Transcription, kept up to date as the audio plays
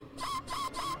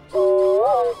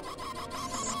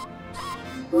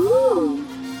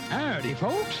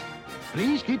folks.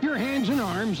 Please keep your hands and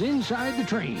arms inside the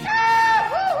train.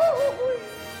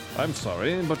 I'm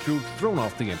sorry, but you've thrown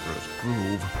off the Emperor's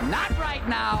groove. Not right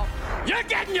now. You're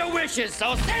getting your wishes,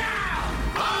 so sit down!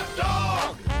 Hot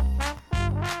dog!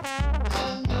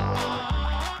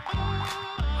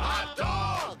 Hot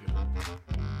dog!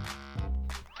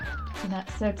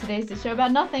 So today's the show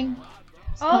about nothing.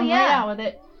 Just Oh, come yeah. right out with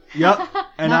it. Yep.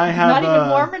 And not, I have not even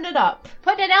warming it up.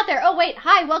 Putting it out there. Oh, wait.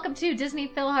 Hi, welcome to Disney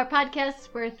Philhar Podcast,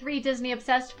 where 3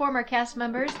 Disney-obsessed former cast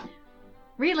members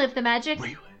relive the magic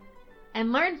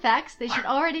and learn facts they should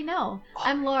already know.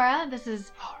 I'm Laura. This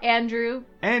is Andrew.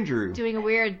 Doing a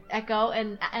weird echo.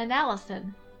 And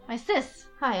Allison, my sis.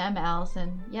 Hi, I'm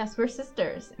Allison. Yes, we're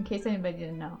sisters, in case anybody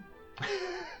didn't know.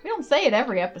 We don't say it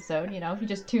every episode, if you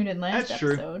just tuned in last That's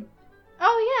episode. True.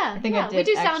 Oh, yeah. I think yeah, I did. We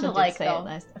do sound actually alike, say though. It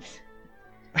last episode.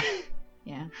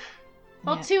 Yeah.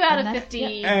 Well, Yeah. 2 out And of that's-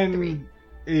 53. And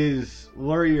is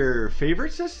Laura your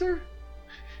favorite sister?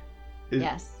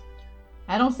 Yes.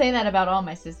 I don't say that about all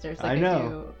my sisters. Like I I know.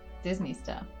 do Disney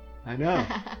stuff. I know.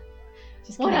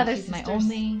 Just What kidding. other She's sisters? my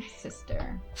only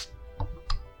sister.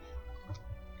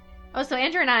 Oh, so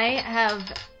Andrew and I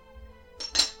have...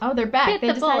 Oh, they're back. Bit They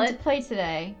the decided bullet. to play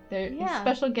today. They're Yeah.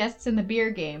 special guests in the beer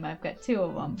game. I've got 2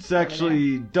 of them. It's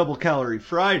actually Double Calorie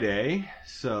Friday,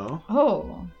 so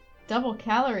Oh, double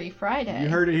calorie Friday. you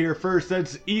heard it here first.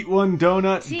 That's eat one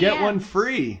donut, get TM. one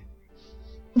free.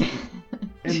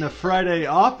 In the Friday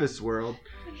office world,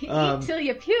 Eat till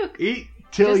you puke. eat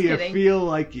till Just you kidding. feel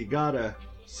like you got a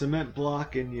cement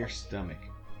block in your stomach.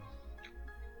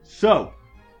 So,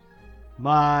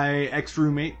 my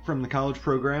ex-roommate from the college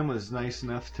program was nice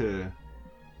enough to...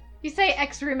 You say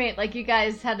ex-roommate like you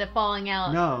guys had a falling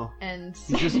out. No, And...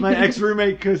 he's just my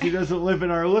ex-roommate because he doesn't live in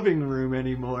our living room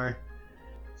anymore.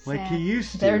 Like Sad. he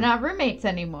used to. They're not roommates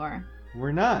anymore.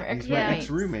 We're not. They're He's my ex-roommates.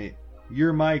 ex-roommate.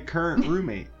 You're my current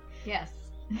roommate. Yes.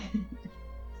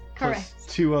 Plus Correct.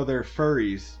 2 other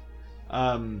furries.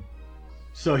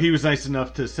 So he was nice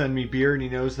enough to send me beer, and he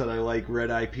knows that I like red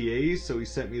IPAs, so he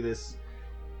sent me this.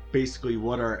 Basically,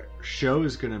 what our show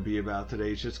is going to be about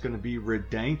today is just going to be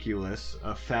Ridiculous,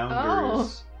 a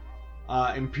Founders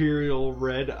Imperial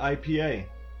Red IPA.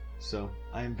 So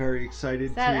I'm very excited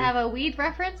Does that to. have a weed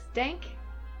reference, Dank?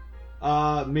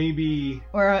 Maybe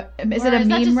Or is Or it a is that meme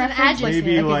just an reference? adjective?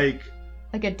 maybe like like.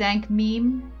 like a dank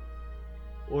meme?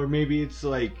 Or maybe it's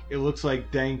like, it looks like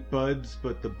dank buds,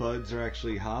 but the buds are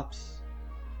actually hops.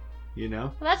 You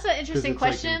know? Well, that's an interesting it's like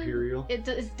question. imperial.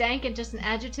 Is dank just an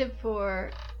adjective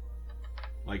for...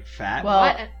 Like fat? Well,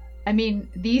 What? I mean,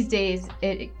 these days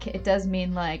it does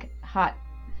mean like hot,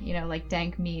 like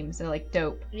dank memes or like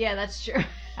dope. Yeah, that's true.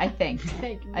 I think.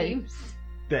 Dank I- memes.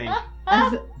 Dank.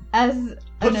 As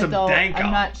Put an some adult, dank I'm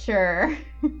on. not sure.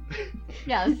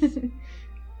 Yes.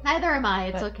 Neither am I.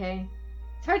 It's But- okay.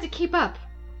 It's hard to keep up.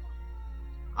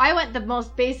 I went the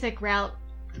most basic route,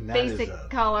 And that is basic a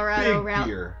Colorado big route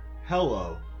beer.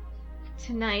 Hello.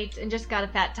 tonight, and just got a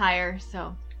fat tire,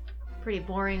 so pretty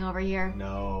boring over here.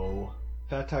 No.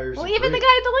 Fat tires Well, are even the great.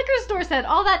 guy at the liquor store said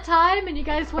all that time, and you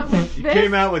guys went with You this.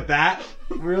 came out with that.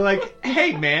 We were like,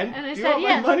 hey man, And I do you said want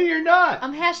yes. my money or not?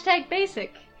 I'm hashtag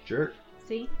basic. Jerk.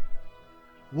 See?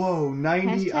 Whoa,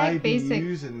 90 Hashtag IBUs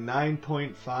basic. and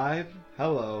 9.5?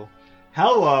 Hello.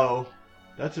 Hello.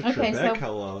 That's a Okay, Trebek so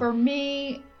hello. for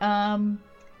me,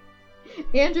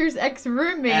 Andrew's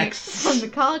ex-roommate Ex. from the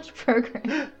college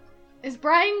program. Is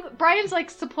Brian's like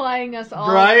supplying us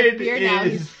all Brian with beer now?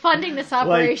 is, He's funding this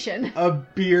operation. A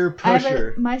beer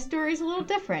pusher. My story's a little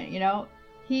different,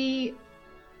 He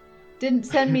didn't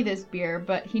send me this beer,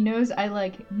 but he knows I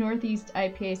like Northeast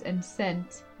IPAs and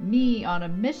sent me on a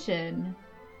mission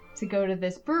to go to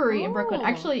this brewery in Brooklyn. Oh.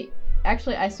 Actually,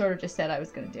 I sort of just said I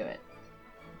was going to do it,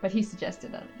 but he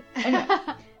suggested it. Anyway,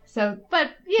 so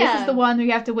But yeah, this is the one where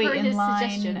you have to wait per in his line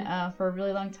suggestion. for a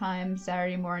really long time,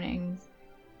 Saturday mornings.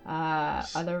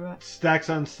 Other Stacks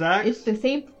on stacks? It's the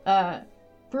same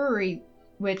brewery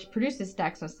which produces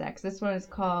Stacks on Stacks. This one is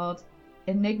called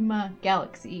Enigma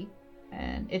Galaxy,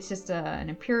 and it's just an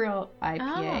Imperial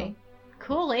IPA.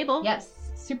 cool label. Yes,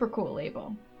 super cool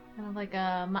label. Kind of like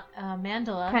a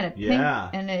mandala. Kind of pink, Yeah.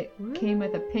 and it came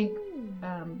with a pink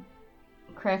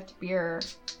craft beer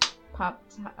pop,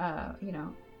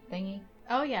 thingy.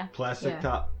 Oh yeah. Plastic Yeah.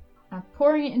 top. I'm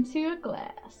pouring it into a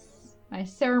glass. My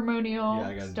ceremonial Yeah,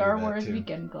 I gotta Star do that, Wars too.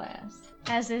 weekend glass.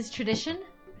 As is tradition.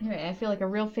 Anyway, I feel like a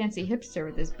real fancy hipster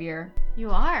with this beer. You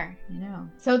are. I know.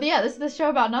 So yeah, this is the show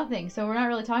about nothing, so we're not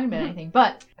really talking about anything.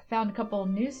 But I found a couple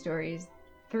news stories.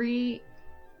 3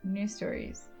 news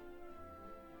stories.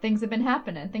 things have been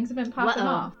happening. Things have been popping Uh-oh.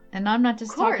 off. And I'm not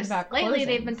just Of talking course. about Lately,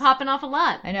 they've been closings. popping off a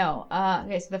lot. I know.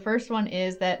 Okay, so the first one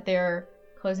is that they're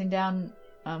closing down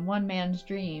One Man's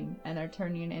Dream, and they're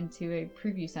turning it into a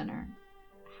preview center.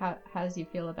 How does you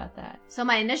feel about that? So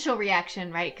my initial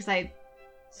reaction, right, because I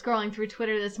scrolling through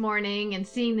Twitter this morning and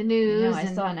seeing the news, I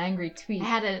and saw an angry tweet. I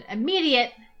had an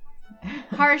immediate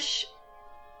harsh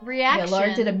reaction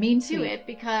Laura did a mean to tweet. it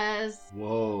because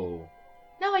Whoa.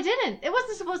 no, I didn't. It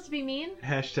wasn't supposed to be mean.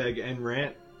 Hashtag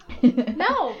NRant.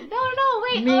 No,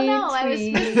 wait. Mean Oh no, I was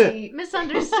tweet.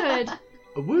 misunderstood.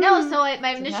 Woo. No, so my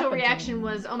What initial happened to reaction him?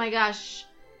 was, oh my gosh,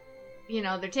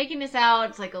 they're taking this out.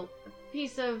 It's like a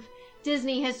piece of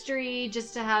Disney history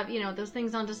just to have, those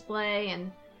things on display.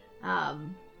 And,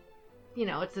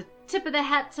 it's a tip of the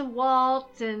hat to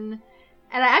Walt. And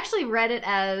I actually read it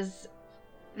as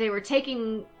they were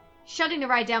shutting the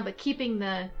ride down, but keeping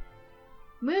the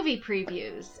movie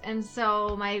previews. And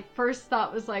so my first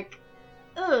thought was like,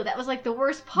 oh, that was like the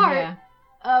worst part. Yeah.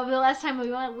 Of the last time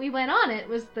we went on it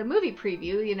was the movie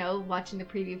preview, watching the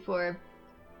preview for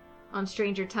On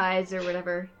Stranger Tides or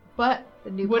whatever. But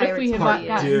The new what if we Pirates had movie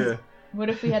Part is. two. what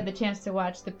if we had the chance to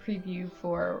watch the preview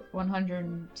for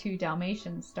 102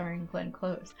 Dalmatians starring Glenn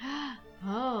Close?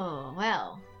 Oh,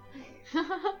 well.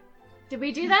 Did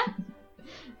we do that?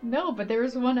 No, but there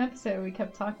was one episode we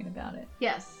kept talking about it.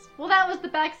 Yes. Well, that was the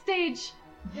backstage,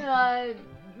 where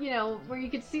you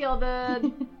could see all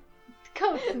the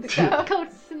coats and stuff.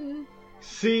 Coats and...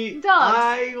 See, Dogs.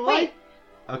 I like. Wait.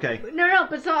 Okay. No,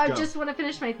 but so I Go. just want to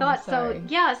finish my thought. So, sorry.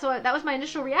 yeah, so that was my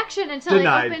initial reaction until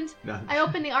Denied. No. I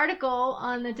opened the article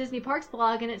on the Disney Parks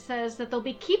blog, and it says that they'll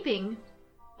be keeping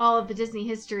all of the Disney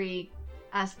history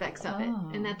aspects of it,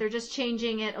 Oh. and that they're just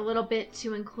changing it a little bit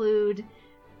to include.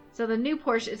 So the new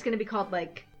portion is going to be called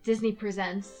like Disney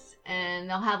Presents, and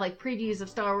they'll have like previews of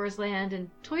Star Wars Land and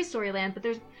Toy Story Land. But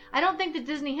I don't think the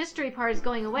Disney history part is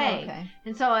going away. Oh, okay.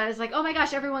 And so I was like, oh my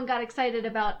gosh, everyone got excited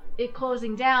about it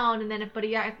closing down, and then if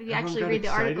you Everyone actually got read the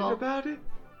excited article, about it.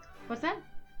 what's that?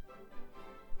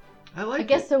 I like. I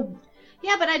guess it. so.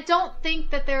 Yeah, but I don't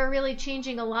think that they're really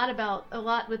changing a lot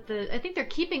with the. I think they're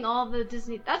keeping all the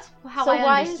Disney. That's how So I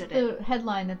why is understood it. the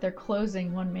headline that they're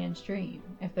closing One Man's Dream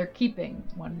if they're keeping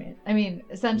One Man? I mean,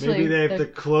 essentially, Maybe they have to they're-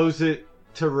 close it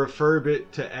to refurb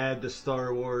it to add the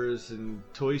Star Wars and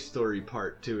Toy Story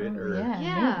part to it, Oh, or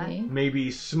Yeah. maybe.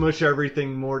 maybe smush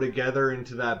everything more together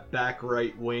into that back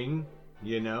right wing,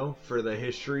 for the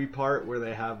history part where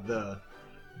they have the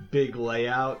big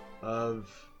layout of.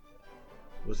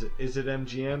 Is it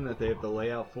MGM that they have the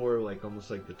layout for, like almost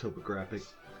like the topographic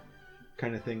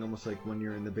kind of thing, almost like when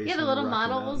you're in the basement. Yeah, the of little Rocky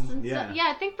models Mountain? and stuff. Yeah,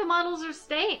 I think the models are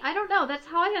staying. I don't know. That's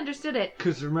how I understood it.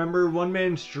 Because remember, One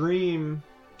Man's Dream,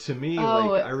 to me,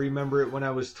 Oh, I remember it when I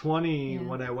was 20, Yeah.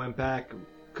 when I went back,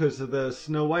 because of the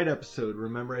Snow White episode.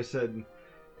 Remember I said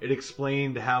it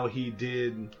explained how he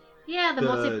did Yeah, the The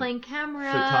multiplane camera.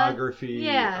 photography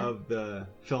yeah. of the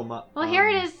film. Well, here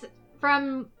it is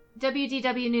from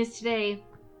WDW News Today.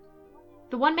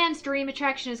 The One Man's Dream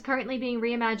attraction is currently being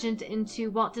reimagined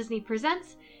into Walt Disney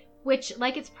Presents, which,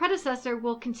 like its predecessor,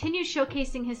 will continue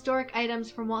showcasing historic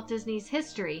items from Walt Disney's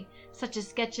history, such as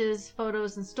sketches,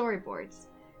 photos, and storyboards.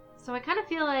 So I kind of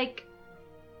feel like,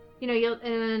 and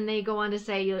then they go on to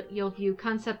say you'll view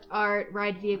concept art,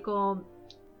 ride vehicle,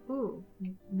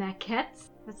 maquettes.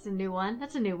 That's a new one.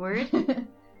 That's a new word.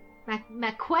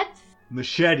 Maquettes.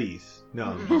 Machetes.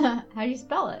 No. How do you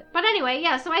spell it? But anyway,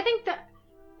 yeah. So I think the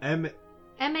M.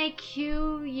 Maquettes.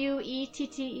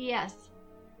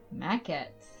 Maquettes.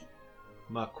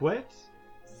 Maquettes?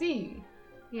 C.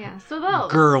 Yeah. So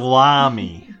those.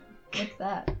 Gerlami. What's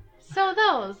that? So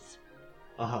those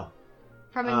Uh-huh.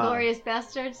 from Inglourious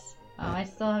Bastards. Oh, I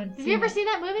still haven't Have you ever seen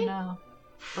that movie? No.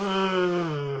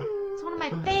 It's one of my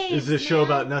faves. This is a show man.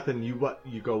 about nothing.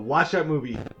 You go watch that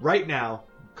movie right now.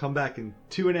 Come back in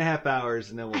 2.5 hours,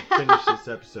 and then we'll finish this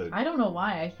episode. I don't know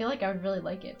why. I feel like I would really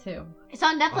like it too. It's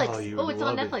on Netflix. Oh, you Oh, would it's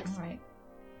on love it. Netflix. All right.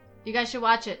 You guys should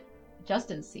watch it.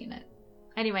 Justin's seen it.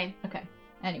 Anyway. Okay.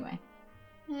 Anyway.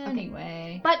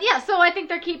 Anyway. But yeah, so I think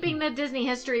they're keeping the Disney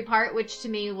history part, which to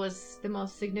me was the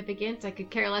most significant. I could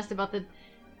care less about the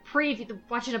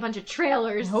watching a bunch of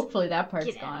trailers. Hopefully that part's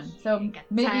Get gone. out. So Ain't got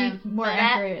maybe time more for that.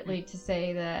 accurately to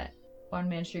say that One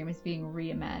Man's Dream is being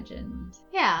reimagined.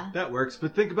 Yeah. That works,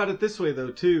 but think about it this way,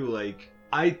 though, too. Like,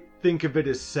 I think of it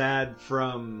as sad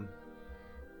from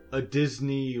a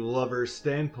Disney lover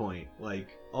standpoint. Like,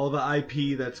 all the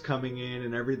IP that's coming in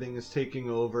and everything is taking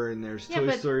over, and there's Yeah, Toy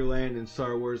but- Story Land and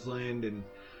Star Wars Land, and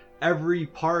every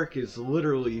park is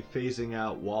literally phasing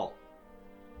out Walt.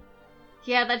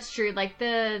 Yeah, that's true. Like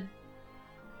the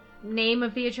name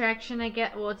of the attraction,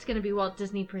 it's going to be Walt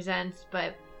Disney Presents,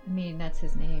 but I mean, that's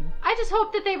his name. I just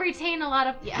hope that they retain a lot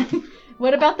of... Yeah.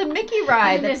 What about the Mickey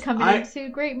ride that's This- coming into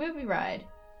Great Movie Ride?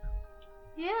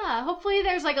 Yeah, hopefully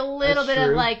there's like a little That's bit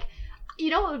true. of like... You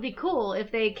know what would be cool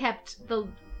if they kept the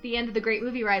end of the Great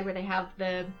Movie Ride where they have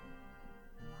the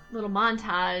little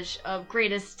montage of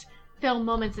greatest film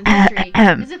moments in history.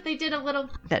 As if they did a little...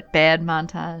 That bad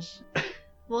montage.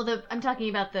 Well, I'm talking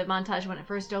about the montage when it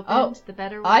first opened, the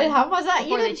better one. How was that? You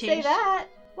Before they didn't say changed. that.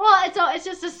 Well, it's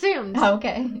just assumed. Oh,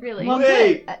 okay. Really. Well,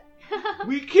 Wait. good.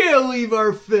 We can't leave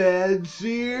our fans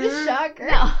here. Shocker.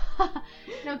 No.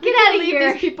 No, get out of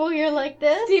here. These people here like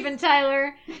this. Steven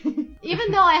Tyler.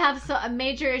 Even though I have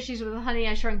major issues with Honey,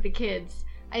 I Shrunk the Kids,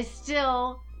 I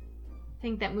still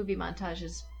think that movie montage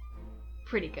is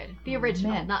pretty good. The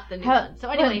original, man. not the new one. So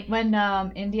anyway, when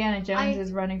Indiana Jones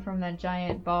is running from that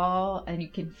giant ball and you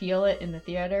can feel it in the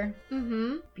theater,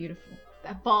 beautiful.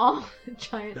 that ball,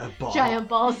 giant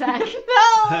ball sack.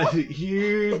 No, That's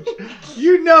huge.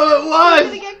 You know it I'm was.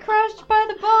 gonna get crushed by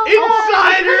the ball.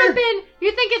 Insider.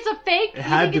 You think it's a fake? It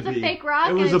had you to think be. it's a fake rock?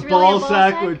 It was and a it's really ball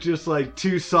sack with just like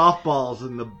 2 softballs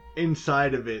in the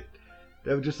inside of it.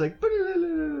 That were just like,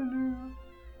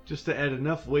 just to add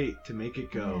enough weight to make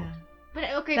it go. Yeah. But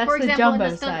okay, That's for the example, in the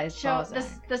jumbo-sized ball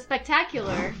sack. the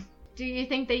spectacular, do you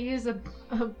think they use a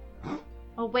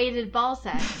weighted ball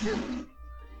sack?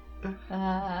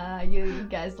 You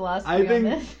guys lost me on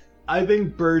this. I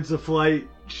think Birds of Flight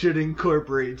should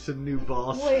incorporate some new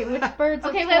balls. Wait, which birds?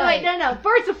 Okay, of wait, flight? no,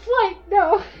 Birds of Flight,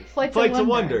 no. Flights of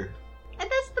Wonder. And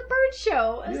that's the bird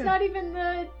show. It's Yeah. not even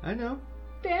the I know.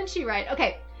 Banshee ride.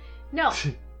 Okay, no.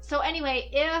 So anyway,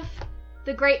 if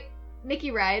the Great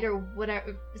Mickey Ride or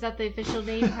whatever, is that the official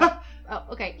name? Oh,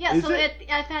 okay. Yeah. Is So it?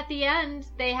 at the end,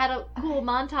 they had a cool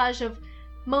montage of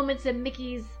moments in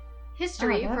Mickey's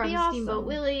history that'd from be awesome. Steamboat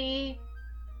Willie.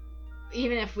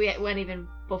 Even if we went even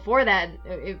before that,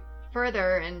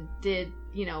 further and did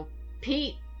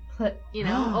Pete,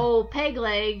 old Peg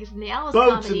Leg from the Alice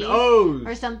Boats comedies and O's.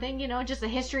 or something, just a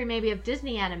history maybe of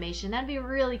Disney animation. That'd be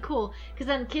really cool because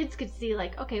then kids could see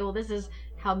like, okay, well this is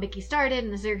how Mickey started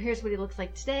and here's what he looks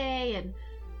like today, and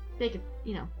they could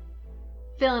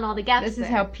fill in all the gaps. This is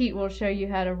how Pete will show you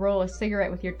how to roll a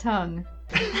cigarette with your tongue.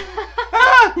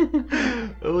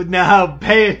 Oh, now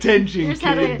pay attention, Here's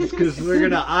how to- kids, because we're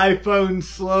gonna iPhone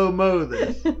slow-mo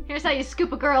this. Here's how you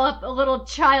scoop a little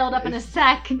child up in a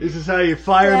sack. This is how you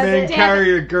fireman Stab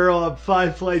carry a girl up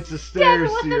 5 flights of stairs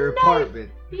with to a your knife.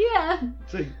 apartment. Yeah.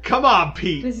 It's like, come on,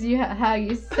 Pete. This is how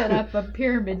you set up a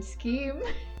pyramid scheme.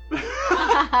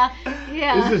 Yeah.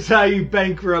 This is how you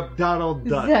bankrupt Donald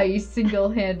This Duck. is how you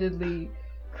single-handedly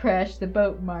crash the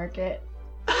boat market.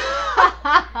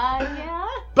 Yeah.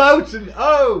 Boats and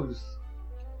O's.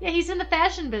 Yeah, he's in the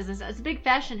fashion business. It's a big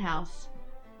fashion house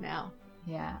now.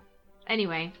 Yeah.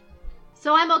 Anyway,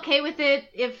 so I'm okay with it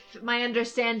if my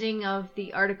understanding of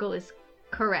the article is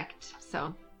correct.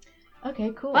 So,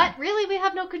 Okay, cool. but really, we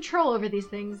have no control over these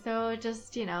things. So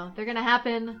just they're gonna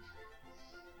happen.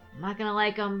 I'm not gonna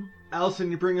like them.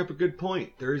 Allison, you bring up a good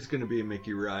point. There is going to be a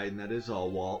Mickey ride, and that is all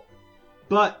Walt.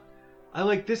 But I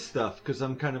like this stuff because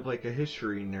I'm kind of like a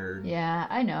history nerd. Yeah,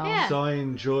 I know. Yeah. So I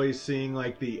enjoy seeing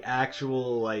like the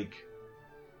actual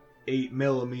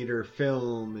 8mm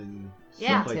film and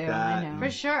Yeah. stuff like Me too, that. I know. For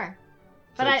sure.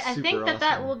 It's, But like, I super think that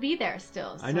awesome. will be there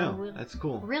still. So I know. we'll- That's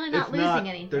cool. we're really not If losing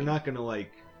anything. They're not going to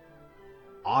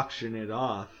auction it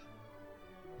off.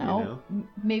 No. You know?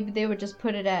 Maybe they would just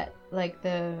put it at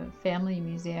the Family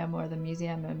Museum or the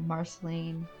Museum in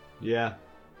Marceline. Yeah.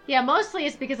 Yeah, mostly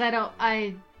it's because I don't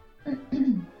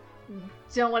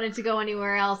want it to go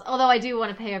anywhere else. Although I do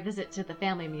want to pay a visit to the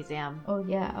Family Museum. Oh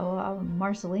yeah,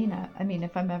 Marcelina. I mean,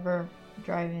 if I'm ever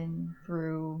driving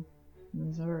through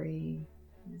Missouri,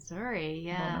 Missouri,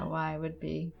 I don't yeah. know why I would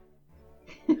be.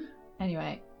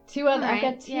 Anyway, I Alright,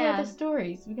 got two yeah. other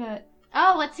stories.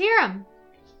 Oh, let's hear them.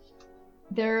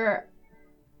 They're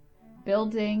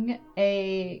building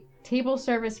a table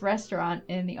service restaurant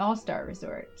in the All-Star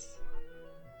Resorts.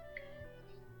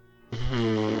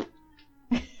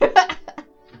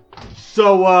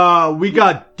 So, we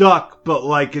got duck,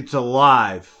 but it's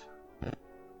alive.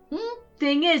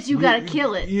 Thing is, you gotta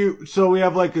kill it. So we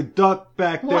have a duck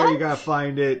back there. You What? gotta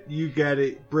find it. You get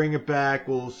it. Bring it back.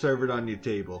 We'll serve it on your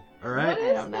table. All right. What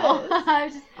is I don't know. this? I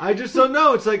just- I just don't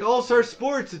know. It's like All-Star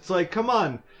Sports. It's like, come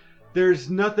on. There's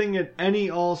nothing at any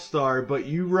All-Star, but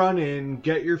you run in,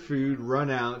 get your food,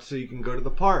 run out, so you can go to the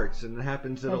parks. And it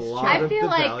happens at That's a true. lot I of feel the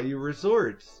like- value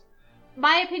resorts.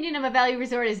 My opinion of a value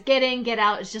resort is get in, get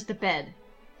out. It's just a bed.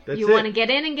 That's You it. want to get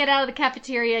in and get out of the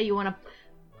cafeteria. You want to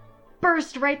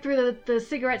burst right through the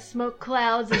cigarette smoke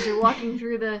clouds as you're walking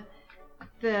through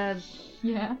the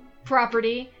Yeah.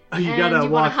 property. You and gotta you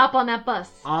want walk to hop on that bus.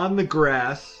 on the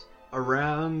grass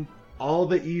around all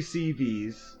the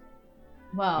ECVs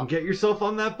Well, and get yourself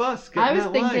on that bus. Get I in was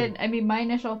that thinking, line. I mean, my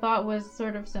initial thought was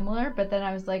sort of similar, but then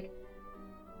I was like,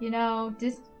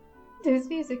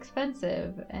 Disney's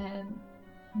expensive, and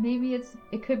maybe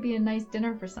it could be a nice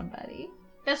dinner for somebody.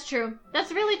 That's true.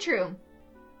 That's really true.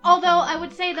 Although, I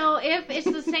would say, though, if it's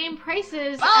the same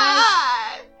prices as...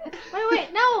 Wait,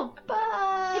 no! But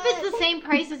If it's the same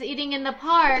price as eating in the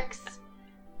parks,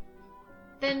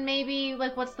 then maybe,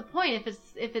 like, what's the point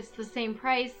if it's the same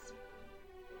price?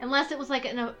 Unless it was, like,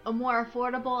 a more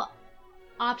affordable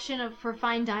option for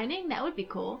fine dining, that would be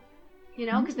cool. You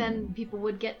know, because then people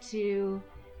would get to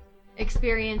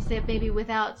experience it maybe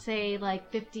without, say,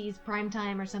 like, 50s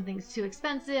primetime or something's too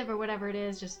expensive or whatever it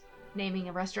is, just naming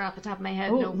a restaurant off the top of my head.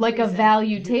 Oh, no like reason. a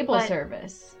value table But-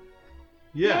 service.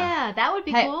 Yeah, that would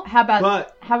be Hey, cool. how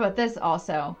about this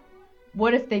also?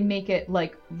 What if they make it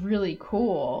like really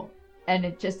cool and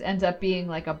it just ends up being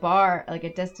like a bar, like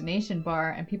a destination bar,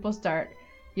 and people start,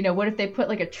 what if they put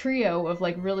like a trio of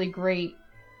like really great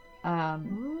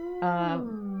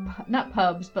not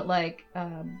pubs, but like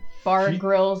bar and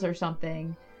grills or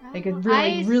something. Like a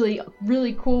really,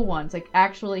 really cool ones, like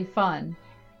actually fun.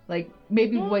 Like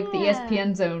maybe like the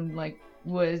ESPN zone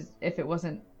was, if it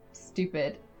wasn't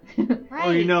stupid.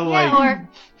 Right. Or, or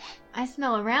I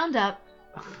smell a roundup.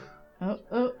 Oh,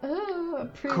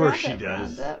 Of course she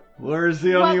does. Laura's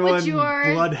the What only would one your-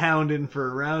 bloodhounding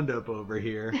for a roundup over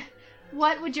here.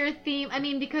 What would your theme? I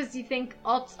mean, because you think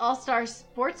All-Star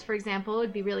Sports, for example,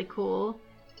 would be really cool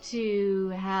to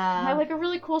have. Like a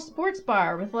really cool sports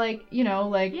bar with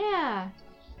Yeah,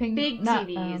 big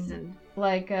TVs and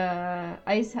like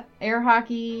air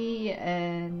hockey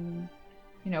and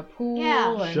pool and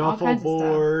all kinds of stuff.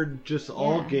 Shuffleboard, just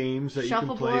all Yeah. games that you can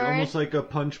play, Shuffleboard. almost like a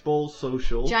punch bowl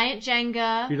social. giant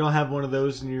Jenga. If you don't have one of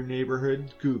those in your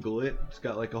neighborhood, Google it. It's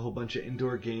got like a whole bunch of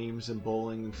indoor games and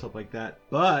bowling and stuff like that.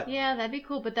 But Yeah, that'd be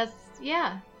cool. But that's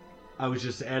I was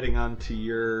just adding on to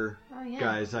your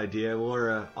guys' idea.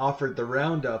 Laura offered the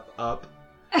roundup up.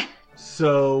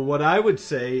 So what I would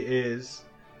say is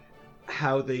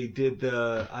how they did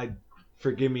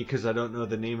forgive me because I don't know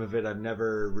the name of it. I've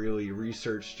never really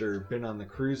researched or been on the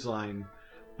cruise line.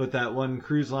 But that one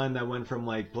cruise line that went from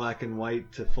like black and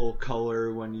white to full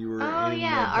color when you were in the dining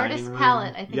Artist room.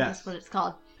 Palette, I think Yes. that's what it's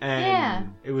called.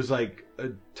 And it was like a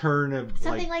turn of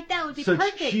Something like that would be such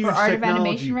perfect. huge For art of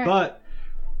technology, animation, right? but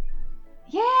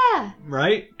Yeah.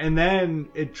 right? And then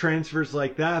it transfers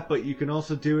like that, but you can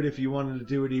also do it if you wanted to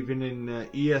do it even in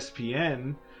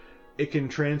ESPN. It can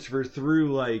transfer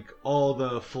through like all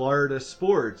the Florida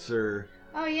sports or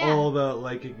Oh yeah. all the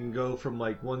like it can go from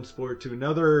like one sport to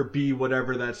another or be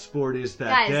whatever that sport is that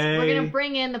Guys, day. we're gonna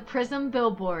bring in the Prism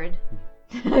billboard,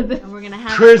 and we're gonna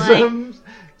have prisms,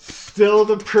 still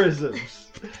the prisms.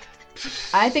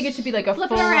 I think it should be like a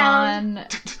Flip it full-on,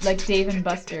 like Dave and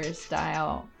Buster's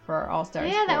style for All-Star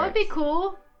Yeah, that would be Sports.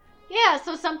 cool. Yeah,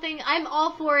 so something I'm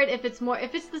all for it if it's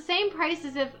the same price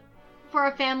as if for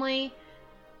a family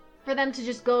for them to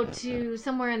just go to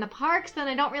somewhere in the parks, then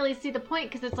I don't really see the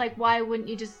point because it's like, why wouldn't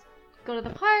you just go to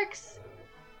the parks?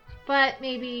 But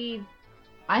maybe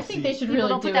I think they should people really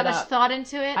don't do put that it much up. thought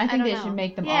into it. I think don't they know. should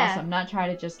make them Yeah. awesome, not try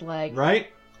to just like Right?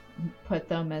 put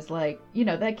them as like,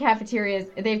 that cafeterias,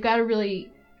 they've got to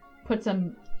really put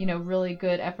some, really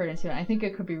good effort into it. I think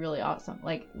it could be really awesome.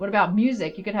 Like, what about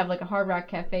music? You could have like a Hard Rock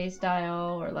Cafe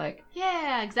style or like...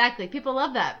 Yeah, exactly. People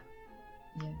love that.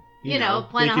 Yeah. You know, they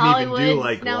Planet can Hollywood, even do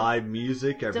like now live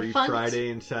music every defunct.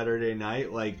 Friday and Saturday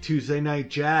night, like Tuesday night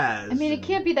jazz. I mean, it and-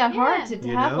 can't be that hard Yeah. to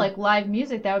You have know? like live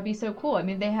music. That would be so cool. I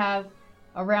mean, they have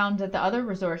around at the other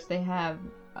resorts, they have,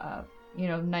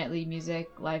 nightly music,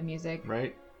 live music.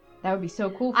 right. That would be so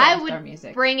cool for I All-Star would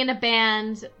music. bring in a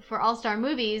band for All-Star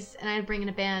Movies, and I'd bring in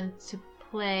a band to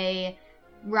play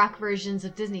rock versions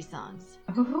of Disney songs.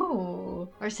 Ooh.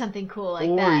 Or something cool like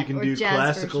or that. you can or do jazz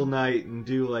classical version. night and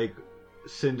do like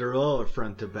Cinderella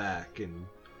front to back and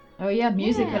Oh yeah,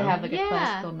 music Yeah. could have like a Yeah.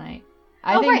 classical night.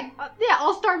 I think right. Yeah,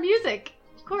 All-Star Music.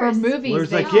 Of for course. movies, Laura's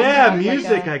they like, should yeah, have, like,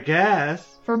 music, a- I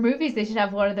guess. For movies, they should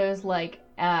have one of those like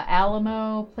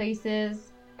Alamo places.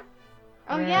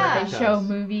 Oh, where yeah. They show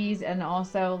movies and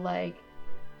also like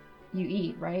you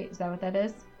eat, right? Is that what that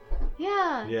is?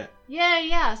 Yeah. Yeah.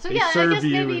 Yeah. So They yeah, I serve guess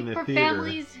you maybe in the for theater.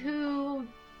 families who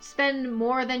spend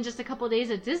more than just a couple of days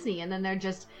at Disney and then they're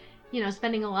just,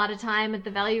 spending a lot of time at the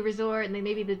Value Resort and then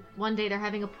maybe one day they're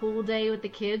having a pool day with the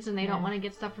kids and they don't Yeah. want to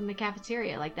get stuff from the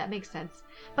cafeteria. Like that makes sense.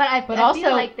 But I also-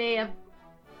 feel like they have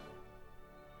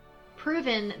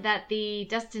proven that the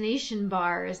destination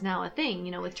bar is now a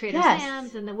thing, with Trader Yes.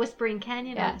 Sam's and the Whispering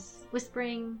Canyon. or Yes.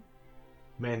 Whispering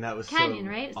Man, that was Canyon,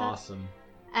 so right? Is that- awesome.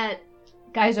 At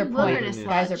Geyser Point. Wilderness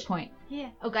Geyser Lodge. Point. yeah.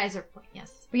 Oh, Geyser Point.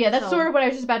 Yes. But yeah, that's So- sort of what I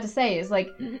was just about to say. Is like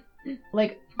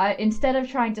instead of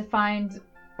trying to find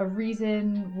a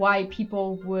reason why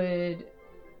people would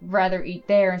rather eat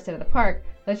there instead of the park,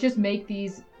 let's just make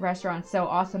these restaurants so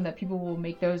awesome that people will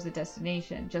make those a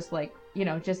destination. Just like,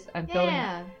 just I'm building.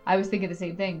 Yeah. I was thinking the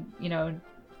same thing.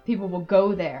 People will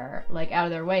go there like out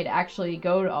of their way to actually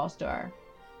go to All Star.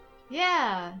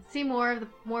 Yeah. See more of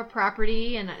more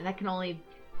property, and that can only,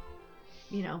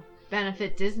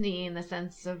 benefit Disney in the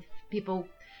sense of people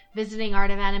visiting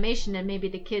Art of Animation and maybe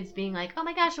the kids being like, "Oh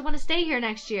my gosh, I want to stay here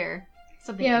next year."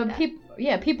 Something like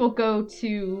that. People go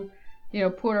to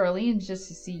Port Orleans just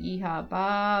to see Yeehaw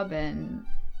Bob and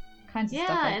kinds of stuff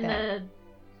like and that.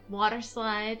 the water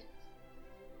slide,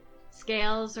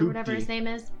 Scales or whatever his name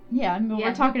is. Yeah, I mean,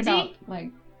 we're talking about Hoopty. like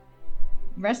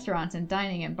restaurants and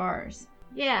dining and bars.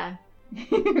 Yeah.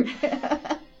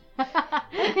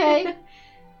 Okay.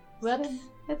 Whoops.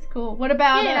 That's cool. What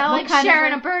about what like kind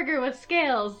sharing of a burger with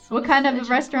Scales. what kind of Which is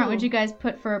restaurant cool. would you guys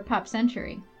put for Pop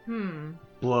Century?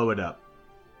 Blow it up.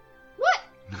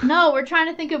 What? No, we're trying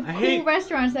to think of I cool hate-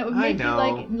 restaurants that would I make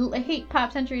you like hate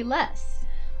Pop Century less.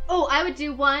 Oh, I would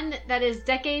do one that is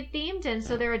decade themed, and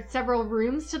so there are several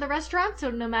rooms to the restaurant. So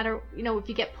no matter if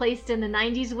you get placed in the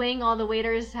 '90s wing, all the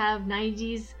waiters have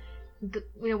 '90s,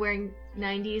 wearing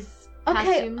 '90s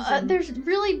costumes. and- There's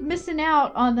really missing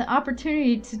out on the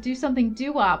opportunity to do something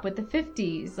doo-wop with the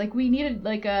 50s. Like we needed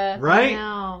like a Right?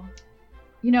 No.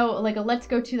 like a Let's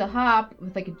Go to the Hop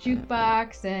with like a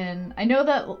jukebox, and I know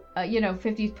that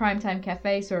 50s primetime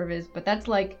cafe sort of is, but that's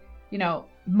like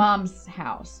Mom's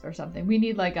house or something. We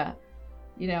need like a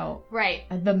Right.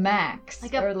 the Max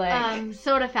Like a or like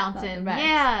soda Not fountain. the Max.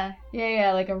 Yeah.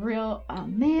 yeah, like a real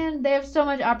man. They have so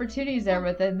much opportunities there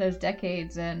within those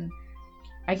decades, and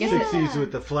I guess it's 60s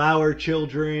with the flower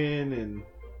children and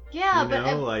Yeah,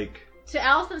 but like to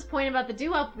Allison's point about the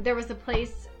doo-wop, there was a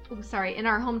place, in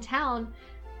our hometown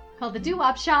called the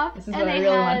doo-wop shop. This is and what I they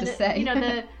really had, wanted to say.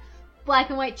 the black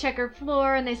and white checkered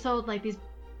floor, and they sold like these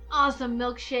awesome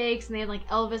milkshakes, and they had like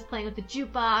Elvis playing with the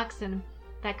jukebox and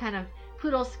that kind of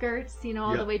poodle skirts.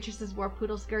 All the Yep. waitresses wore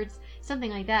poodle skirts.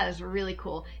 Something like that is really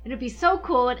cool. And it'd be so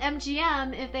cool at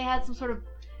MGM if they had some sort of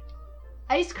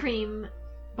ice cream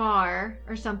bar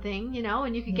or something,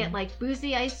 and you could get like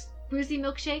boozy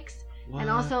milkshakes. And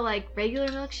also like regular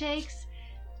milkshakes,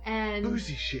 and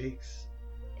boozy shakes.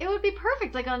 it would be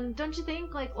perfect. Like don't you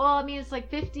think? Like, well, I mean, it's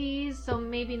like 50s, so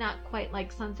maybe not quite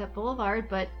like Sunset Boulevard,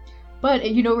 but But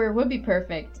where it would be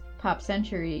perfect? Pop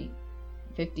Century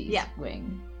 50s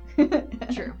wing.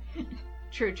 true.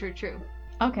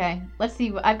 Okay, let's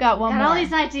see. I've got one Got more. all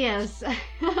these ideas.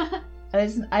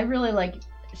 I really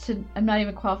I'm not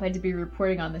even qualified to be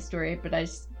reporting on this story, but I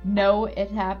just know it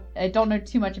happened. I don't know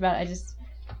too much about it. I just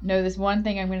know this one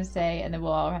thing I'm going to say, and then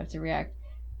we'll all have to react.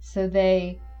 So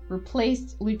they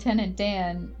replaced Lieutenant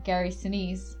Dan, Gary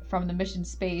Sinise, from the Mission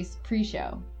Space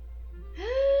pre-show.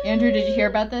 Andrew, did you hear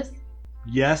about this?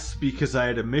 Yes, because I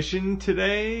had a mission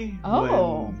today.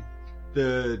 Oh. When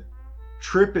the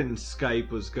Trippin' Skype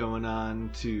was going on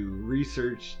to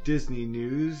research Disney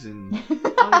news and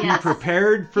Oh be yes.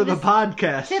 prepared for He the was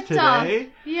podcast tipped off. today.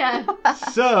 Yeah.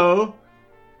 So,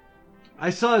 I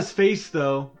saw his face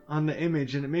though on the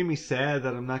image, and it made me sad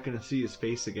that I'm not going to see his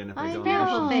face again if I I don't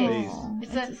know. mention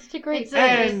Face. space. It's It's a great it's a-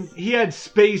 face. And he had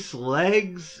space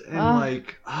legs, and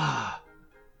Ugh.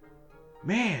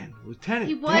 man, Lieutenant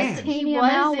He was Dan. Titanium in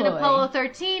alloy. Apollo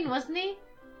 13, wasn't he?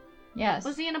 Yes.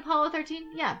 Was he in Apollo 13?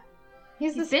 Yeah.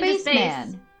 He's the He's been to space.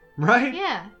 spaceman. Right?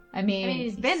 Yeah. I mean, I mean,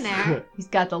 he's been there. He's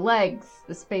got the legs,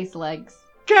 the space legs.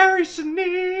 Gary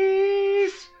Sinise,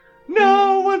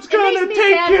 no one's It gonna makes me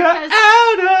take sad you because-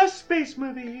 out of space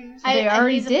movies. They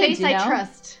already he's a did, face you I know?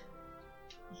 trust.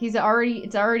 It's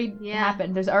already Yeah.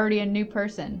 happened. There's already a new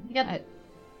person. You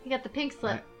got the pink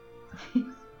slip.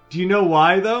 Do you know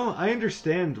why though? I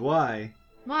understand why.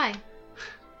 Why?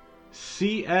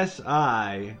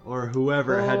 CSI or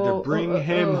whoever had to bring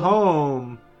him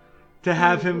home to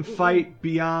have him fight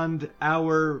beyond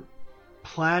our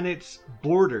planet's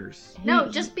borders. No,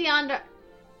 just beyond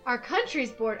our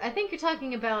country's border. I think you're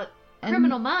talking about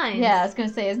Criminal Minds. Yeah, I was gonna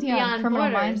say, isn't he on Beyond Criminal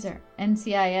Borders. Minds or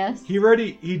NCIS?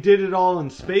 He did it all in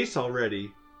space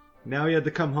already. Now he had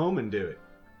to come home and do it.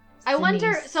 I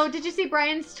wonder. Sinise. So, did you see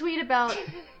Brian's tweet about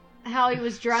how he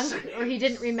was drunk or he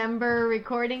didn't remember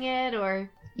recording it or?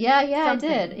 Yeah, something?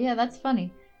 I did. Yeah, that's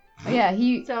funny. Oh, yeah,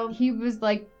 he was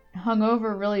like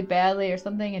hungover really badly or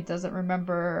something and doesn't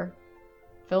remember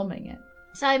filming it.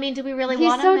 So, I mean, do we really He's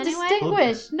want so him anyway?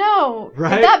 distinguished. No,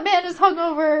 Right? that man is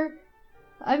hungover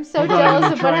I'm so Hold on, jealous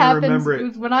I'm of what trying to happens remember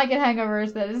it. when I get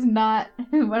hangovers. That is not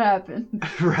what happens.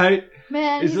 Right?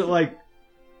 Man, Is it like,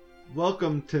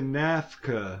 welcome to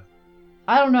Nafka?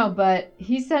 I don't know, but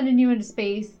he's sending you into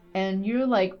space, and you're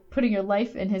like putting your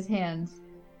life in his hands,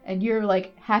 and you're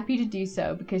like happy to do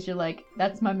so because you're like,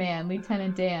 that's my man,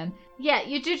 Lieutenant Dan. Yeah,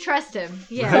 you do trust him.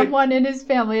 Yeah. Right? Someone in his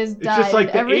family has died just like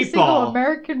in the every 8 single Ball.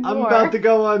 American war. I'm about to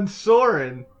go on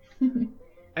Soren.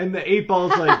 And the 8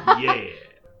 Ball's like, yeah.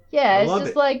 Yeah, I it's love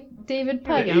just it. like David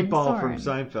Pudge The on 8 Ball from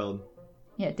Soren. Seinfeld.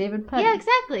 Yeah, David Pudge. Yeah,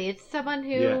 exactly. It's someone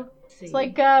who... Yeah. It's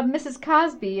like Mrs.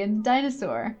 Cosby and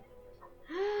Dinosaur.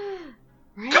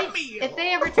 Right? If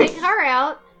they ever take her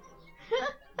out...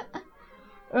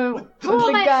 Who Who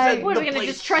am I? guy? What, are we going to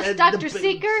just trust Dr.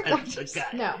 Seeker?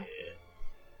 No.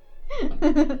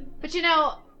 But you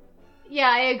know, yeah,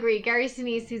 I agree. Gary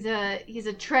Sinise, he's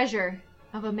a treasure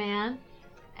of a man.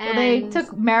 Well, And they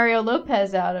took Mario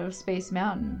Lopez out of Space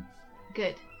Mountain.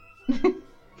 good.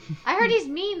 I heard he's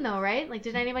mean though, right? Like,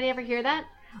 did anybody ever hear that?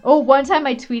 Oh, one time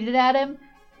I tweeted at him.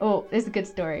 Oh, this is a good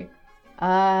story.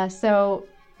 So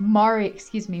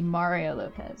Mario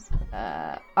Lopez.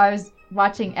 I was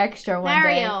watching Extra one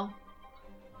day. Mario.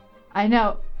 I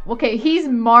know. Okay, he's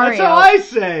Mario. That's how I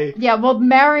say. Yeah, well,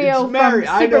 Mario It's Mario.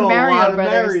 from I Super know a Mario lot of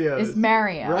Brothers Marios. is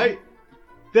Mario. Right?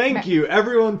 Thank you.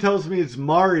 Everyone tells me it's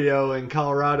Mario in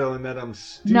Colorado and that I'm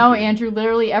stupid. No, Andrew,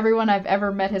 literally everyone I've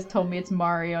ever met has told me it's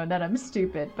Mario and that I'm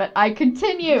stupid. But I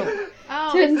continue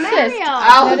Oh, to it's insist Mario.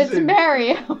 that it's Allison.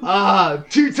 Mario.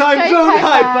 2-time Say zone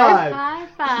high high five. High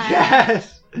five.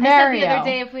 Yes. I Mario. said the other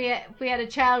day if we had a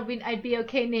child, I'd be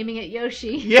okay naming it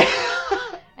Yoshi. Yeah.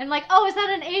 And like, oh, is that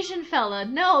an Asian fella?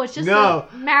 No, it's just No.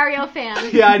 a Mario fan.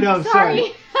 Yeah, I know. I'm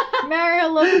sorry.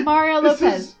 Mario This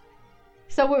Lopez. is-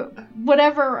 So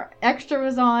whatever Extra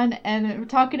was on, and we're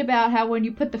talking about how when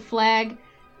you put the flag,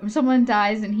 when someone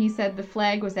dies, and he said the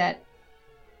flag was at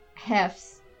half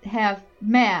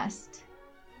mast,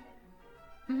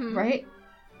 Mhm. right?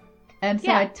 And so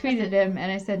Yeah, I that's tweeted it. him,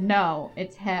 and I said, no,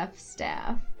 it's half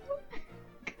staff.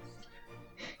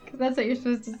 Because that's what you're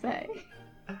supposed to say.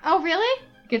 Oh, really?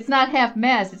 It's not half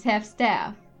mast, it's half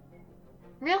staff.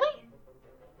 Really?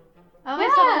 Oh, I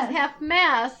thought it Yes. was half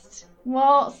mast.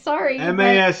 Well, sorry. but-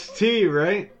 MAST,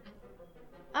 right?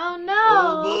 Oh no!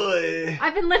 Oh boy.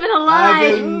 I've been living a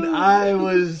lie. I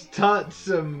was taught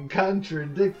some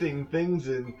contradicting things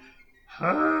in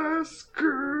high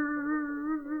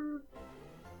school.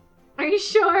 Are you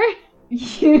sure? Did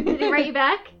he write you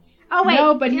back? Oh wait.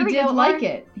 No, but he here we did go, like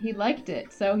Laura. it. He liked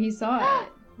it, so he saw it.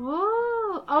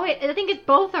 Whoa! Oh wait, I think it's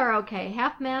both are okay.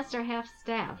 Half mast or half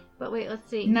staff. But wait, let's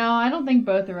see. No, I don't think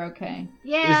both are okay.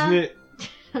 Yeah. Isn't it?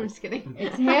 I'm just kidding.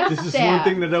 It's half This is staff.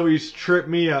 one thing that always tripped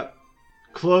me up.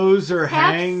 Clothes are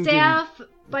Half hanged. staff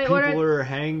by and order. people are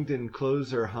hanged and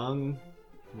clothes are hung.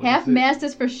 What Half is it? mast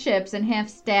is for ships and half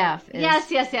staff is... Yes.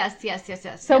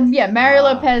 So, yeah, Mario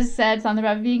Ah. Lopez said something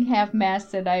about being half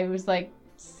masted. I was like,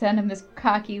 send him this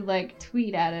cocky, like,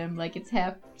 tweet at him, like it's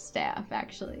half staff,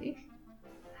 actually.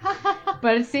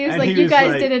 But it seems And like he you was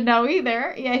guys like- didn't know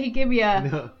either. Yeah, he gave me a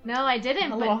No. No, I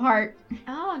didn't. little But heart.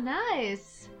 oh,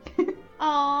 nice.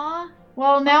 Aw.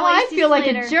 Well, now Oh, I I see feel like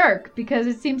Slater. a jerk because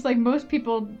it seems like most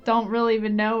people don't really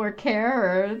even know or care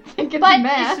or think it's But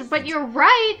mess. but you're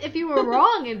right. If you were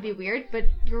wrong, it'd be weird. But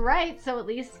you're right. So at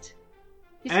least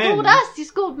you schooled And- us. You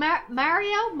schooled Mario.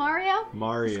 You schooled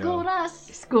Mario. us.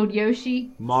 Schooled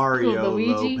Yoshi. Mario Schooled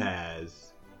Luigi.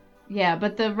 Lopez. Yeah,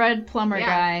 but the red plumber Yeah.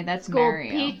 guy, that's Schooled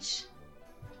Mario. Peach.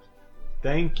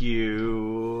 Thank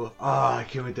you. Oh, I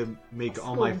can't wait to make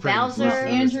all my School friends Bowser. listen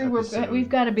to this Andrew, episode. we've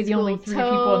got to be the only School 3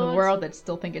 people in the Toads. world that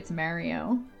still think it's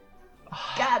Mario.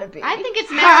 Gotta be. I think it's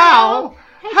Mario. How?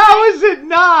 Hey, How is it Can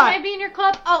not? I be in your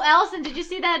club? Oh, Allison, did you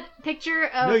see that picture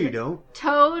of No, you don't.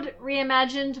 Toad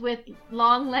reimagined with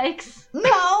long legs?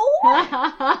 No!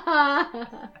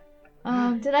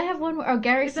 Oh, Did I have one more? Oh,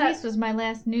 Gary Is that- Sinise was my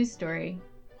last news story.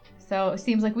 So it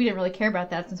seems like we didn't really care about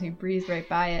that since we breezed right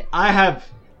by it. I have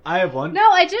one.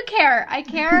 no, I do care. I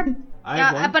care. I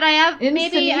have one. But I have In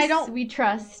maybe I Sinise, don't. we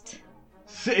trust.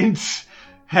 Since,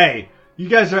 hey, you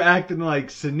guys are acting like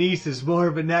Sinise is more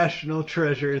of a national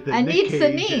treasure than I Nic need Cage,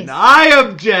 Sinise. and I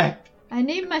object. I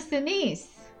need my Sinise.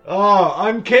 Oh,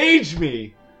 uncage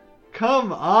me.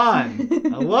 Come on.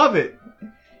 I love it.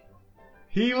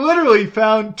 He literally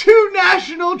found 2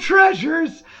 national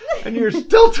treasures, and you're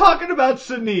still talking about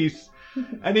Sinise.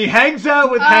 And he hangs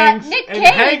out with Hanks, Nic and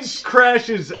Cage. Hanks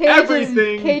crashes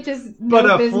everything Cage is but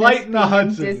no a business flight in the being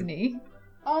Hudson. Disney.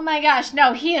 Oh my gosh,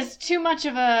 no, he is too much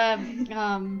of a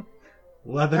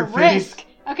Leatherface. risk.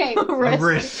 Okay. A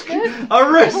risk. This-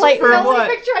 A risk Like, for the only what?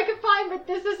 picture I could find, but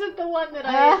this isn't the one that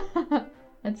I.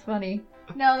 That's funny.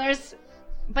 No, there's.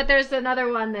 But there's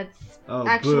another one that's Oh,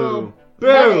 actual.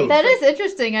 boo! That is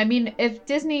interesting. I mean, if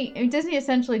Disney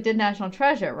essentially did National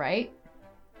Treasure, right?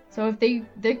 So if they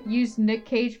used Nic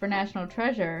Cage for National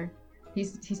Treasure,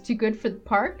 he's too good for the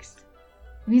parks?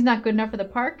 He's not good enough for the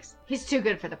parks? He's too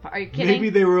good for the park. Are you kidding? Maybe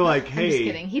they were like, I'm just hey.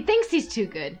 kidding. He thinks he's too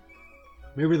good.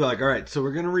 Maybe they're like, alright, so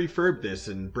we're gonna refurb this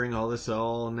and bring all this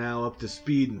all now up to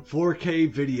speed in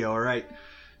 4K video, alright.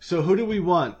 So who do we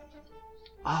want?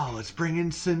 Oh, let's bring in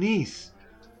Sinise.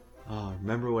 Oh,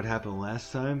 remember what happened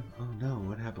last time? Oh no,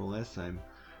 what happened last time?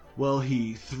 Well,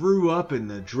 he threw up in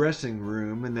the dressing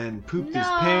room and then pooped his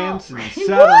pants and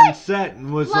sat on set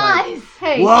and was Lies! like,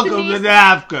 Hey, welcome to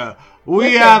NAFCA.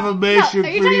 We have a mission are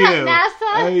you for talking you. about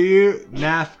NASA? Are you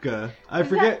NAFCA? I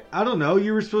forget. I don't know.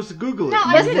 You were supposed to Google it. No, You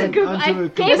I didn't went Google. onto I a gave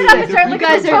it completely up and started different looking You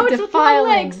guys at are toads with long defiling.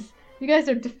 legs. You guys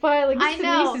are defiling I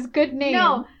know. Sinise's good name.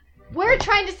 No, we're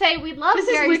trying to say we love This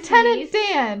is Gary Lieutenant Sinise.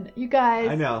 Dan, you guys.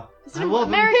 I know. This I is love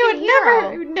him. American He would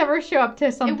hero. never show up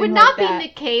to something It would like not that. be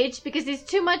Nic Cage because he's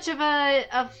too much of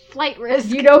a flight risk.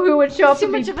 You know who would show up Too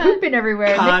and be much of a- pooping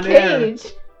everywhere? Con Nic Air. Cage.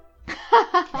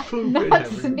 Poop Not in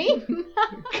every- Sinise.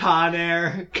 Con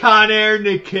Air,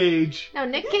 Nic Cage. No,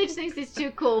 Nic Cage thinks he's too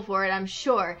cool for it, I'm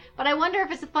sure. But I wonder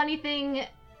if it's a funny thing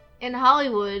in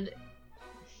Hollywood,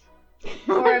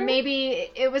 or maybe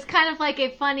it was kind of like a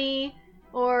funny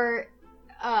or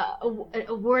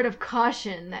a word of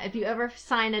caution that if you ever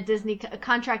sign a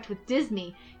contract with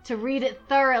Disney, to read it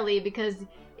thoroughly, because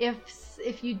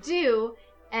if you do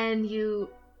and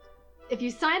if you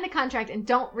sign the contract and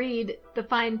don't read the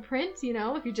fine print, you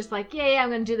know, if you're just like, yeah, I'm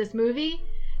gonna do this movie,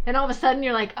 and all of a sudden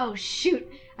you're like, oh shoot,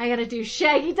 I gotta do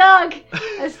Shaggy Dog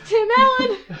as Tim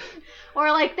Allen. Or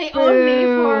like they own me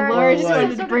for Laura just like-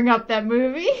 wanted to bring up that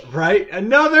movie. Right?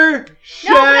 Another No,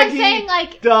 but I'm Shaggy saying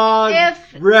like Dog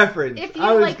reference. if you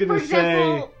I was like, gonna for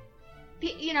example,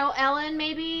 you know, Ellen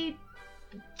maybe.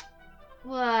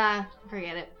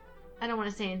 Forget it. I don't want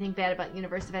to say anything bad about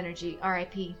Universe of Energy.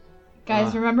 R.I.P.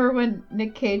 Guys, remember when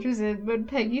Nic Cage was in when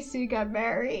Peggy Sue got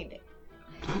married?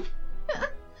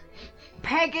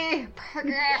 Peggy.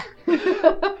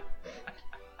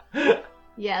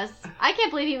 Yes, I can't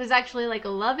believe he was actually like a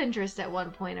love interest at one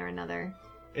point or another.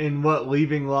 In what,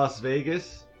 Leaving Las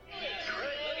Vegas?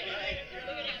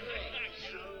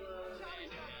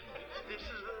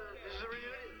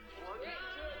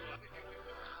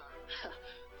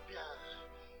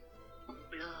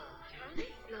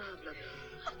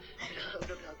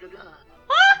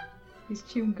 He's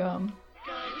chewing gum.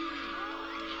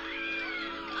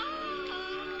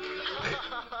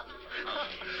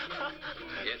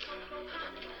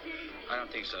 I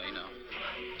don't think so, you know.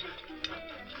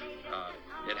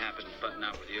 It happened, but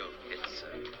not with you. It's,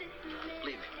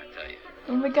 believe me when I tell you.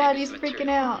 Oh my god, Maybe he's it's freaking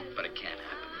material, out. But it can't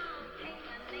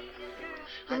happen.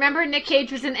 Remember, Nic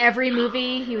Cage was in every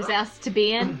movie he was asked to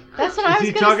be in. That's what I Is was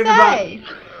he gonna talking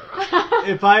say.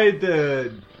 If I had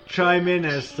to chime in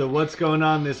as to what's going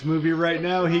on in this movie right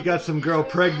now, he got some girl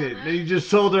pregnant. And he just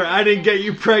told her, I didn't get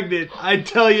you pregnant. I'd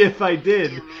tell you if I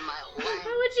did.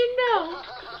 How would you know?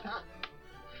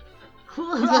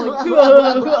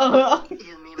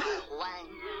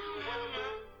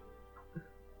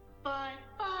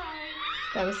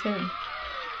 That was him.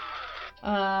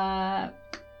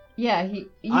 Yeah, he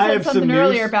I said have some something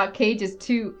earlier news. about Cage is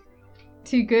too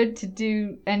good to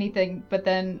do anything, but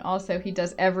then also he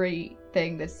does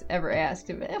everything that's ever asked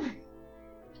of him.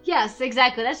 Yes,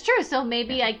 exactly. That's true. So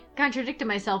maybe I contradicted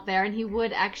myself there, and he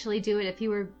would actually do it if he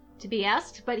were to be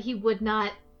asked, but he would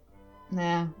not.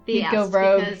 Nah, Be he'd go asked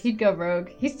rogue. because- He'd go rogue.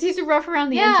 He's rough around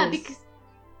the Yeah, edges. because.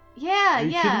 Yeah, Are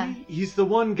you yeah. kidding me? He's the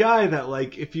one guy that,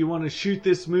 like, if you want to shoot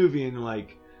this movie and,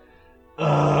 like,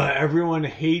 everyone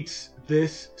hates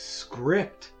this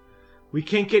script. We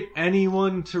can't get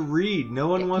anyone to read. No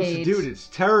one Get wants Cage. to do it. It's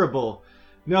terrible.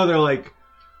 No, they're like,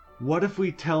 what if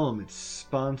we tell him it's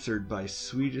sponsored by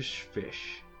Swedish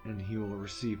Fish and he will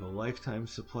receive a lifetime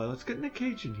supply? Let's get Nic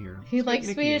Cage in here. He Let's likes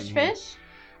get Nicky Swedish in here. fish?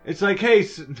 It's like, hey,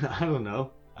 I don't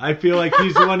know. I feel like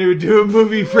he's the one who would do a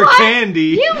movie for What?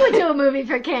 Candy. You would do a movie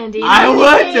for Candy. I not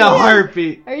would Nic to Cage.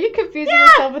 heartbeat. Are you confusing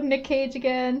yourself with Nic Cage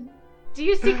again? Do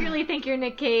you secretly think you're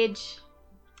Nic Cage?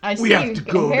 I see We have to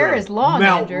go your hair to is long,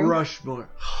 Mount Andrew. Rushmore.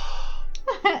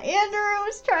 Andrew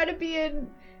was trying to be in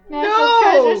National No,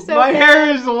 Treasure so my bad.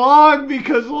 hair is long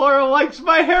because Laura likes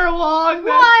my hair long.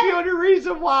 That's What? the only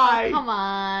reason why. Come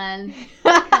on.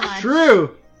 Come on.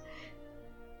 True.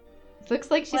 Looks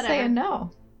like she's Whatever. saying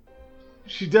no.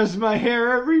 She does my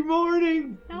hair every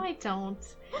morning. No, I don't.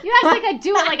 You act like I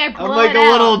do it like I blow I'm like it a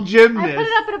out. little gymnast. I put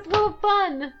it up in a little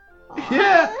bun.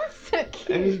 Yeah, So and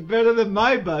cute. it's better than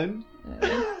my bun.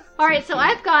 All right, so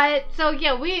I've got. So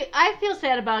yeah, I feel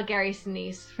sad about Gary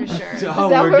Sinise for sure. Oh,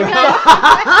 that we're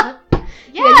what good.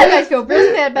 Yeah, you guys feel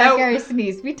real sad about Gary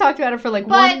Sinise. We talked about it for like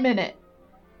 1 minute.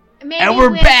 Maybe And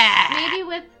we're back! Maybe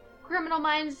with Criminal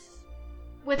Minds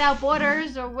Without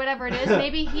Borders or whatever it is,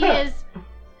 maybe he is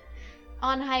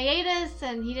on hiatus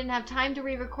and he didn't have time to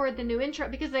re-record the new intro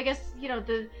because I guess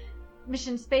the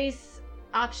mission space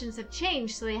options have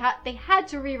changed, so they had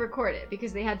to re-record it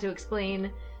because they had to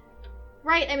explain.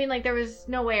 Right, I mean, like, there was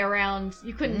no way around.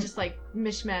 You couldn't just, like,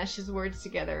 mishmash his words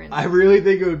together. And... I really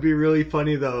think it would be really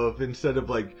funny, though, if instead of,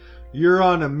 like, you're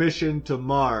on a mission to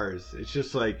Mars, it's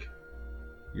just like,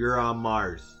 you're on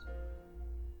Mars.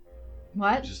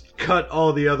 What? Just cut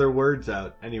all the other words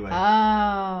out. Anyway.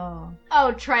 Oh,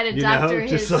 try to doctor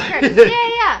his just script.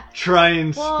 Yeah. Try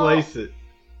and splice it.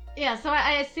 Yeah, so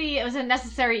I see it was a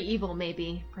necessary evil,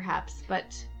 maybe, perhaps,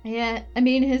 but... Yeah, I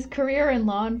mean, his career in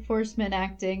law enforcement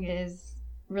acting is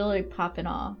really popping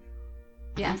off.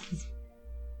 Yes.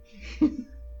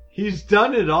 He's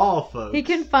done it all, folks. He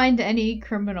can find any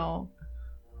criminal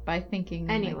by thinking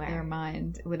anywhere. Like their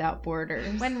mind without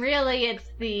borders. When really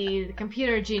it's the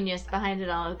computer genius behind it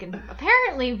all who can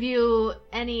apparently view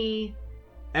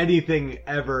anything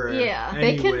ever. Yeah.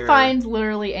 They can find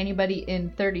literally anybody in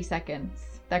 30 seconds.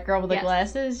 That girl with the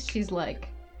glasses, she's like,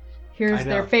 here's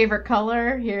their favorite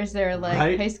color, here's their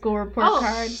high school report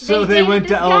card. So they went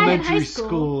to elementary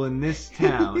school in this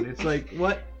town. It's like,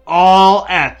 what? All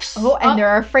F's. Oh, and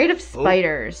they're afraid of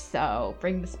spiders, so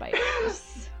bring the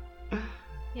spiders.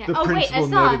 Yeah. The principal wait, I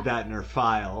saw... noted that in her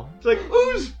file. It's like,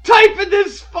 who's typing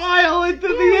this file into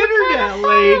the internet,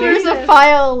 lady? There's a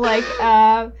file like,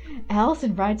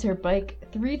 Allison rides her bike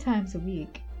 3 times a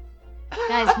week.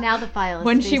 Guys, now the file is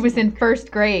when she was in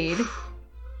 1st grade.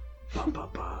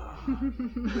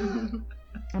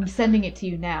 I'm sending it to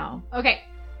you now. Okay.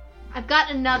 I've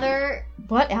got another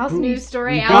news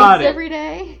story out every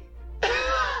day.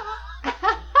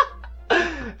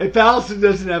 If Allison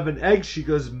doesn't have an egg, she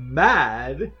goes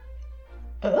mad.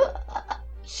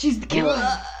 She's the killer.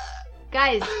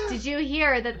 Guys, did you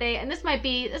hear that and this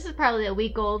is probably a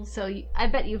week old, so I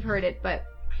bet you've heard it, but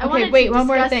one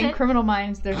more thing. Criminal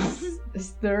Minds, there's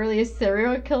literally a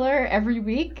serial killer every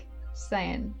week. Just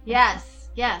saying. Yes.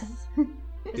 This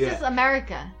is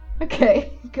America.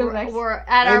 Okay. We're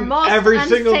at our most every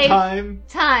unsafe single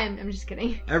time. I'm just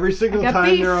kidding. Every single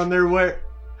time they're on their way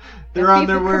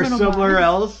somewhere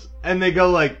else, and they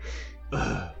go like,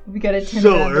 we gotta turn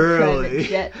so it on early. The private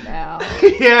jet now.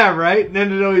 Yeah, right? And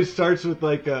then it always starts with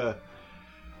like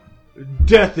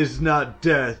death is not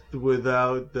death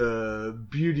without the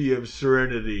beauty of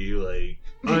serenity, like,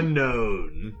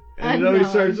 unknown. And it always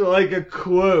starts with like a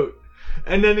quote.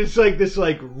 And then it's like this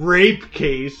like rape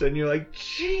case, and you're like,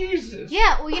 Jesus.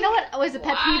 Yeah, well, you know what was a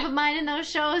pet peeve of mine in those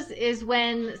shows is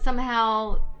when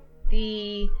somehow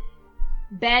the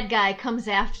bad guy comes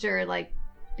after like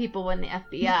people in the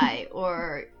FBI,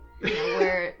 or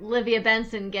where Olivia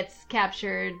Benson gets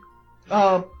captured.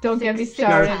 Oh, don't get me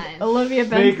started. Olivia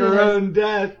Benson. Make her own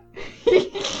death.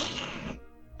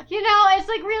 It's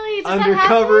like really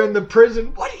undercover in the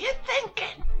prison. What are you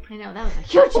thinking? I know, that was a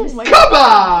huge mistake. Come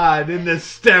on! In the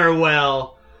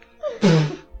stairwell.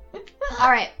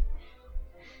 Alright.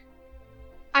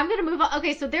 I'm gonna move on.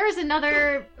 Okay, so there is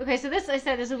another... Okay, so this, I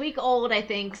said, is a week old, I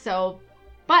think, so...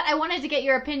 But I wanted to get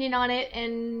your opinion on it,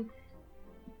 and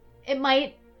it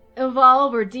might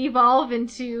evolve or devolve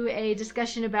into a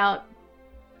discussion about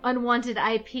unwanted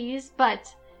IPs,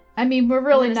 but... I mean, we're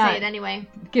really not say it anyway.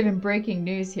 Giving breaking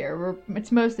news here.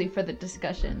 It's mostly for the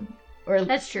discussion. Or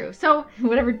that's true. So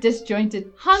whatever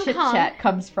disjointed chit-chat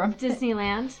comes from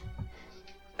Disneyland.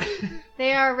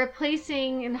 They are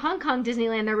replacing in Hong Kong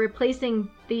Disneyland. They're replacing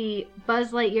the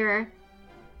Buzz Lightyear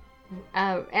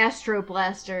Astro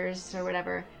Blasters or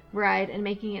whatever ride and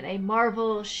making it a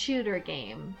Marvel shooter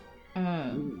game. So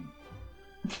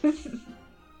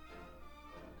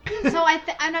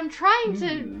I'm trying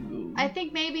to. I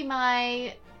think maybe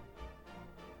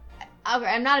I'll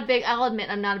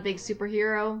admit I'm not a big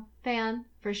superhero fan,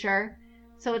 for sure.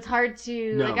 So it's hard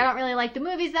to, I don't really like the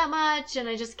movies that much, and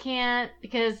I just can't,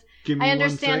 because I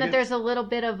understand that there's a little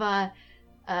bit of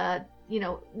in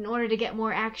order to get a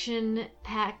more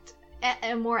action-packed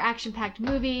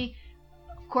movie,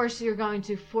 of course you're going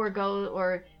to forego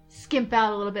or skimp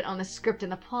out a little bit on the script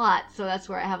and the plot, so that's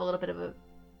where I have a little bit of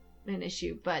an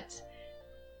issue, but...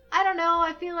 I don't know,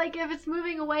 I feel like if it's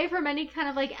moving away from any kind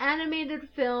of like animated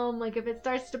film, like if it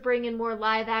starts to bring in more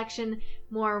live action,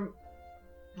 more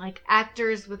like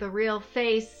actors with a real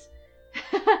face,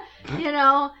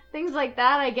 things like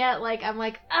that, I'm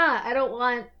like, I don't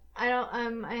want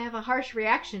I have a harsh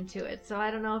reaction to it, so I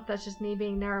don't know if that's just me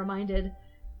being narrow-minded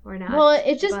or not. Well,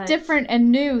 it's just different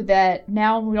and new that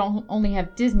now we don't only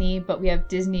have Disney, but we have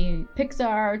Disney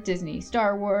Pixar, Disney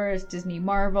Star Wars, Disney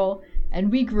Marvel,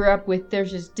 and we grew up with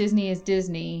there's just Disney is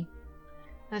Disney.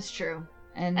 That's true.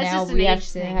 And That's now just an we age have to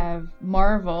thing. have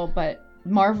Marvel, but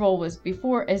Marvel was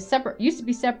used to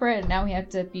be separate, and now we have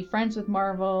to be friends with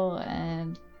Marvel,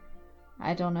 and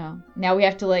I don't know. Now we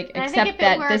have to And I think accept if it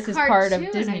that were this a is part of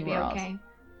cartoon, Disney I'd be World. okay.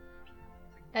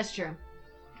 That's true.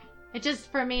 It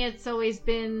just, for me, it's always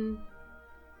been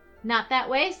not that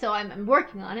way, so I'm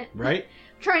working on it. Right?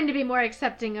 Trying to be more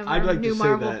accepting of I'd our like to new say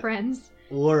Marvel that- friends.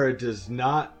 Laura does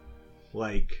not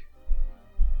like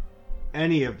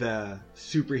any of the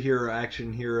superhero,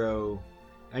 action hero,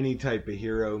 any type of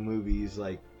hero movies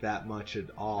like that much at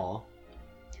all.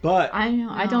 But I know,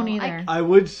 I don't No, either. I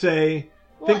would say,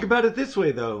 think What? about it this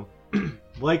way though.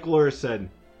 Like Laura said,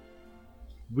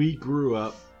 we grew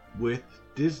up with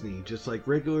Disney, just like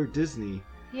regular Disney.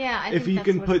 Yeah, I If think you that's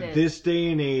can what put it is. this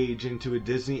day and age into a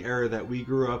Disney era that we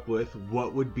grew up with,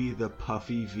 what would be the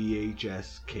puffy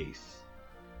VHS case?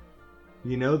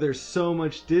 You know, there's so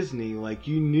much Disney. Like,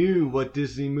 you knew what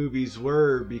Disney movies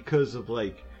were because of,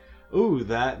 like, ooh,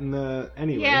 that and the...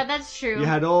 Anyway. Yeah, that's true. You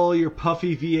had all your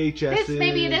puffy VHSs. This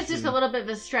maybe it is just and- a little bit of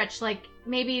a stretch. Like,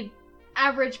 maybe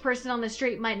average person on the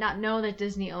street might not know that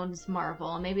Disney owns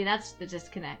Marvel, and maybe that's the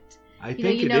disconnect. I you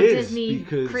think know it is Disney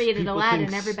because created people Aladdin,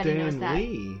 think everybody knows Stan that.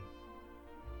 Lee.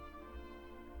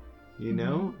 You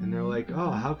know? And they're like,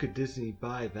 oh, how could Disney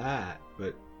buy that?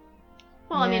 But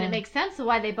Well, I mean, Yeah. it makes sense of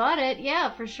why they bought it. Yeah,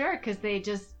 for sure, because they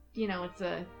just, it's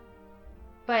a...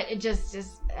 But it just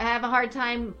I have a hard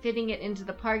time fitting it into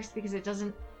the parks because it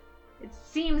doesn't... It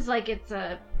seems like it's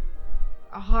a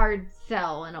hard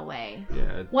sell in a way.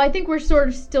 yeah, Well, I think we're sort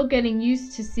of still getting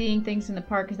used to seeing things in the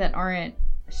park that aren't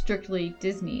strictly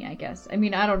Disney, I guess. I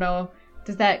mean, I don't know.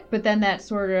 But then that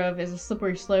sort of is a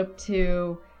slippery slope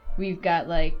to, we've got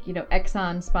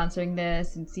Exxon sponsoring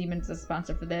this and Siemens is a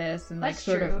sponsor for this, and That's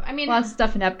sort true. of I mean, lots of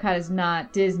stuff in Epcot is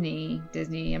not Disney.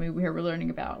 I mean, we're learning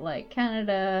about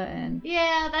Canada and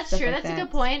yeah, that's stuff true. like That's a that.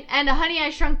 good point. And Honey, I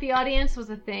Shrunk the Audience was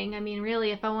a thing. I mean,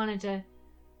 really, if I wanted to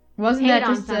wasn't hate that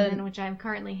on just something, which I'm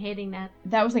currently hating that.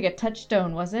 that was like a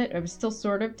touchstone, was it? It was still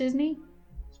sort of Disney.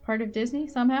 It's part of Disney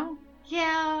somehow.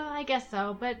 Yeah, I guess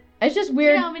so. But It's just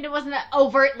weird. I mean, it wasn't an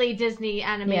overtly Disney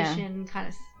animation kind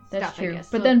of That's stuff. true. I guess.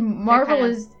 But So then they're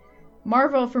kinda-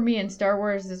 Marvel for me and Star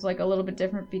Wars is a little bit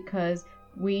different because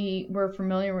we were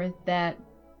familiar with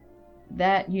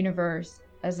that universe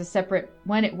as a separate,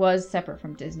 when it was separate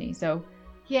from Disney. So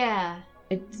Yeah.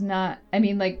 it's not, I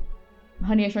mean,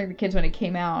 Honey, I Shrunk the Kids, when it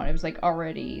came out, it was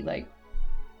already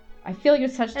I feel like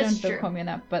it's touchstone, That's don't true. quote me on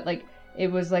that, but it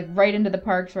was right into the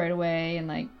parks right away,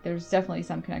 and there's definitely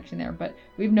some connection there. But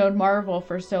we've known Marvel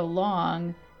for so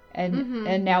long, and Mhm.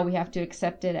 and now we have to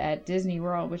accept it at Disney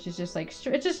World, which is just it's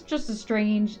just a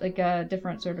strange, a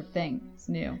different sort of thing. It's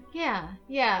new. Yeah,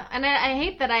 yeah, and I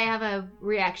hate that I have a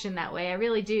reaction that way. I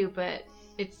really do, but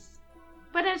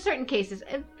but in certain cases,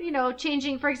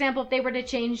 changing. For example, if they were to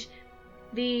change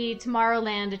the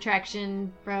Tomorrowland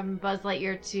attraction from Buzz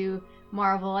Lightyear to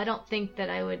Marvel, I don't think that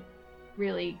I would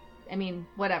really. I mean,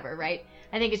 whatever, right?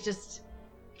 I think it's just.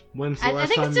 when's the I last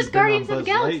think time it's you've just been on Guardians of the Buzz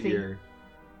Galaxy. Lightyear?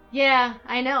 Yeah,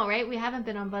 I know, right? We haven't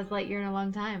been on Buzz Lightyear in a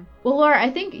long time. Well, Laura, I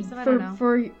think So I don't know.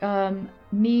 for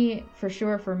me, for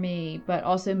sure for me, but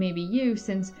also maybe you,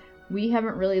 since we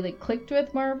haven't really clicked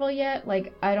with Marvel yet.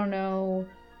 I don't know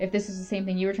if this is the same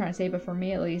thing you were trying to say, but for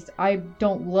me at least, I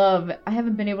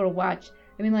haven't been able to watch.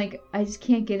 I mean, I just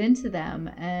can't get into them,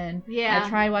 and Yeah, I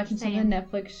tried watching some of the same.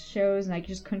 Netflix shows, and I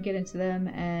just couldn't get into them,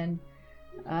 and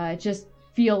just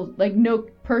feel no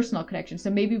personal connection. So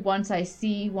maybe once I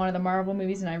see one of the Marvel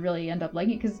movies and I really end up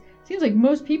liking it, because it seems like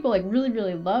most people really,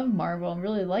 really love Marvel and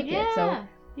really like it. So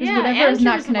yeah, whatever is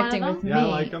not Andrew's one of connecting them. with Yeah, I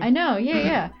me, like 'em. I know,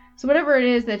 yeah. So whatever it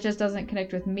is that just doesn't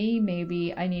connect with me,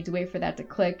 maybe I need to wait for that to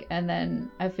click, and then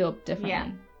I feel differently.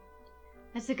 Yeah.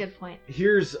 That's a good point.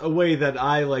 Here's a way that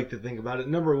I like to think about it.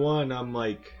 Number one, I'm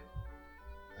I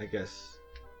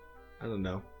don't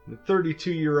know, I'm a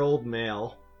 32-year-old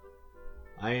male.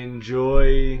 I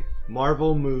enjoy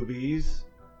Marvel movies.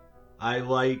 I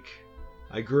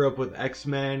grew up with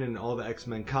X-Men and all the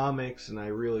X-Men comics, and I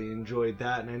really enjoyed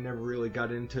that, and I never really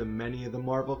got into many of the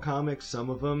Marvel comics, some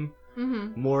of them.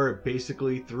 Mm-hmm. More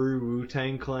basically through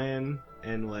Wu-Tang Clan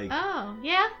and Oh,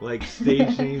 yeah.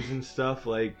 stage names and stuff,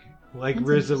 like That's RZA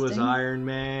was interesting. Iron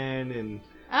Man, and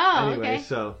Oh, anyway, okay.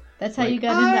 so That's how you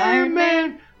got into Iron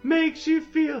Man? makes you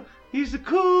feel he's a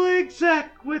cool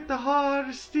exec with the heart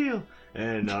of steel,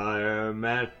 and Iron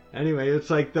Man Anyway, it's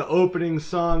like the opening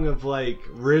song of like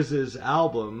RZA's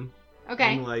album.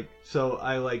 Okay. And like, so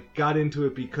I like got into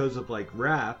it because of like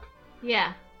rap.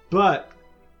 Yeah. But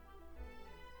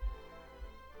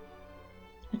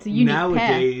It's a unique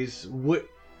nowadays,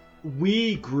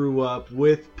 we grew up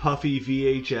with puffy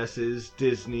VHSs,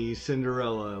 Disney,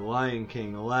 Cinderella, Lion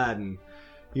King, Aladdin.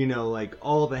 You know, like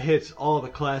all the hits, all the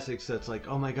classics. That's like,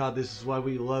 oh my god, this is why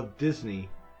we love Disney.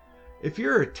 If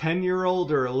you're a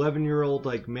 10-year-old or 11-year-old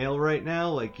like male right now,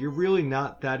 like you're really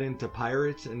not that into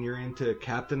pirates, and you're into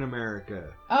Captain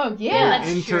America. Oh yeah, You're that's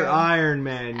into true. Iron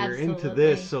Man. You're into Absolutely.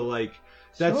 this. So like,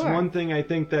 that's Sure. one thing I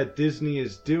think that Disney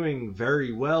is doing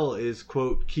very well is,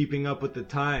 quote, keeping up with the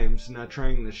times, not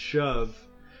trying to shove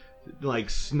like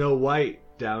Snow White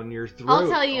down your throat. I'll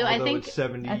tell you, I although think it's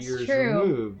 70 that's years true.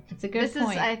 removed. It's a good This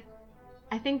point. is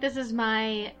I think this is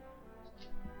my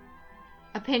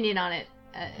opinion on it,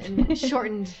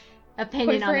 shortened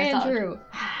opinion Point for on it. Andrew.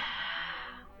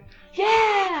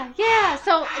 Yeah.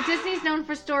 So Disney's known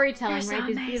for storytelling, right?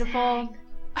 These beautiful.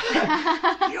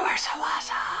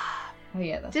 Oh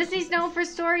yeah, that's Disney's known for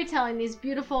storytelling these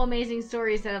beautiful, amazing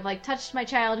stories that have like touched my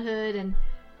childhood, and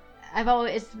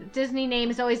Disney name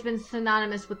has always been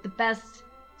synonymous with the best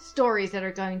stories that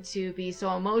are going to be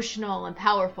so emotional and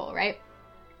powerful, right?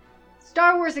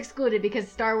 Star Wars excluded, because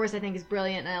Star Wars I think is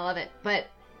brilliant and I love it, but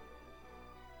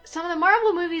some of the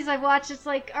Marvel movies I've watched, it's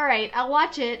like, all right, I'll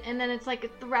watch it, and then it's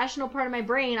like the rational part of my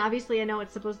brain. Obviously, I know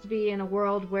it's supposed to be in a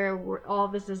world where all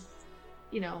this is,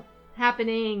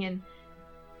 happening and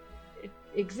it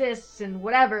exists and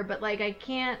whatever, but like I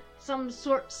can't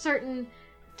certain.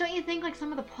 Don't you think like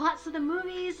some of the plots of the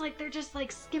movies, like they're just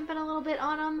like skimping a little bit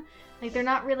on them? Like they're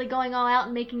not really going all out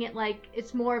and making it like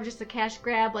it's more of just a cash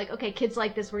grab. Like, okay, kids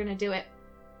like this, we're gonna do it,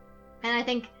 and I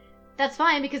think that's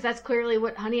fine because that's clearly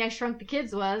what Honey I Shrunk the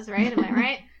Kids was, right? Am I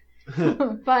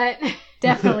right? But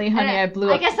definitely Honey I Blew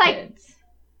Up I guess the Kids.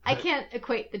 I can't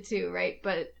equate the two, right?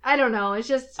 But I don't know. It's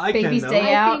just Baby's can, Day though.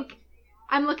 I Out. think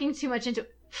I'm looking too much into.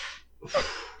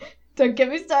 Don't get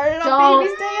me started on Don't.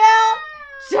 Baby's Day Out.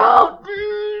 Don't.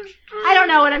 I don't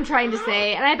know what I'm trying to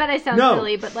say, and I bet I sound No,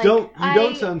 silly, but like don't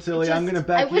I sound silly. I'm just- gonna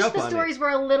back I you wish up the on it. stories were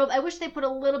a little. I wish they put a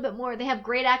little bit more. They have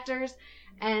great actors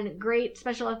and great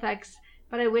special effects,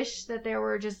 but I wish that there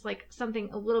were just like something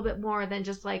a little bit more than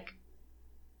just like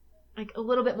a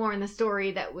little bit more in the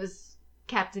story that was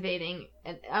captivating.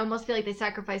 And I almost feel like they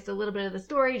sacrificed a little bit of the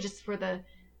story just for the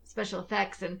special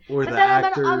effects. And Or but the then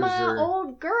actors, I'm an or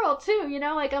old girl too,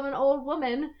 like I'm an old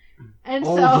woman, and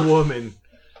old so woman.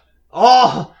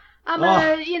 Oh, I'm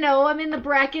I'm in the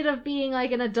bracket of being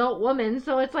like an adult woman,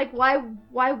 so it's like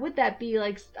why would that be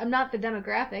like I'm not the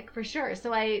demographic for sure.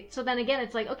 So then again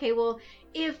it's like, okay, well,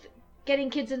 if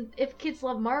kids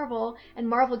love Marvel and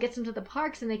Marvel gets them to the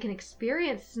parks and they can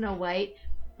experience Snow White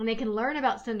and they can learn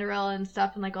about Cinderella and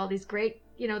stuff and like all these great,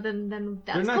 then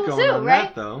that's they're not cool going too, on right?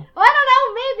 that though. Well, I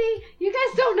don't know, maybe you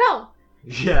guys don't know.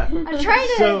 Yeah. I'm trying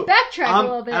to So, backtrack a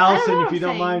little bit. Allison, I don't know if what you I'm don't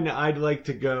saying. mind, I'd like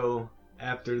to go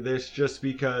after this just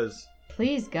because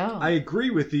Please go. I agree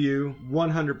with you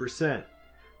 100%.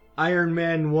 Iron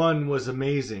Man 1 was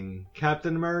amazing.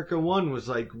 Captain America 1 was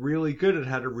like really good. It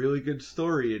had a really good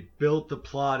story. It built the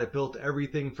plot. It built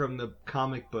everything from the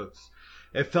comic books.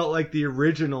 It felt like the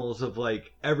originals of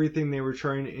like everything they were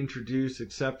trying to introduce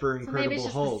except for So Incredible maybe it's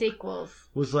just Hulk the sequels.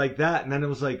 was like that. And then it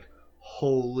was like,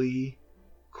 holy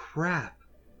crap.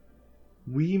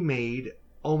 We made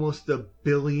almost $1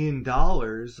 billion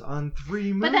on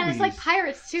 3 movies. But then it's like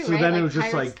Pirates too, So right? then like it was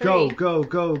just Pirates like, go, 3. go,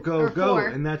 go, go, Or go. 4.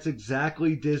 And that's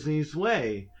exactly Disney's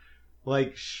way.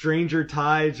 Like Stranger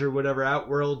Tides or whatever,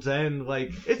 Outworld's End.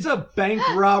 Like, it's a bank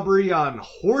robbery on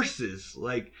horses.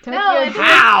 Like, No, it's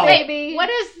How? baby.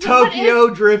 What is Tokyo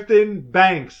drifting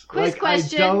banks. Quiz like,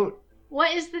 question. I don't...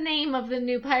 What is the name of the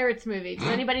new Pirates movie? Does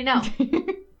anybody know?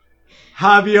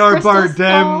 Javier Crystal Bardem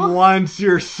Skull? wants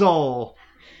your soul.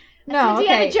 No,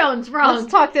 Indiana okay. Jones, wrong.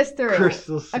 Let's talk this through.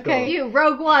 Crystal Skull. Okay. You,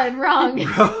 Rogue One,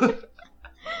 wrong.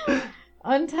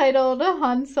 Untitled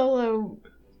Han Solo.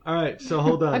 Alright, so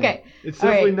hold on. Okay. It's All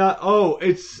definitely right. not... Oh,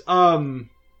 it's,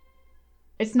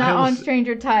 It's not I on almost-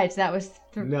 Stranger Tides. That was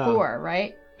No. 4,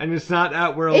 right? And it's not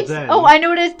Outworld's It's End. oh, I know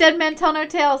what it is. Dead Men Tell No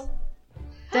Tales.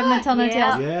 Dead Men Tell No Yeah.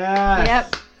 Tales. Yes.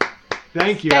 Yep.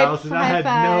 Thank you, Skype Allison. for I had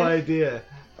high no five. idea.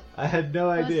 I had no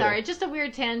I'm idea. sorry, just a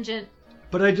weird tangent.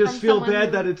 But I just From feel someone bad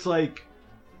who- that it's like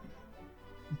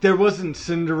there wasn't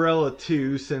Cinderella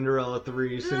 2, Cinderella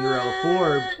 3, Cinderella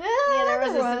 4. Yeah, there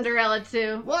was a Cinderella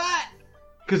too. What?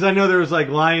 Because I know there was like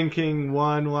Lion King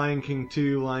 1, Lion King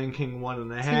 2, Lion King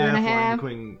 1.5,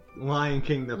 2.5. Lion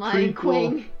King the Lion prequel,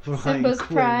 Queen. Lion Simba's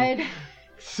Queen. Pride.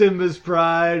 Simba's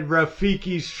pride,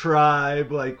 Rafiki's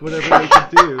tribe, like whatever they could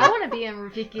do. I want to be in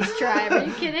Rafiki's tribe. Are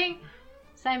you kidding?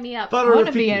 Sign me up. I want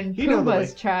to be in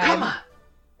Pumbaa's tribe. Come on.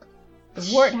 The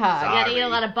warthog. I gotta eat a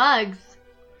lot of bugs.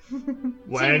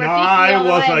 When I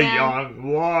was a young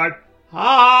warthog.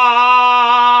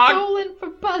 Stolen for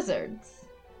buzzards.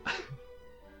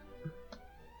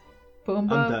 Pumbaa,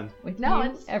 I'm done. with No, you,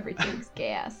 it's- everything's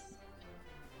gas.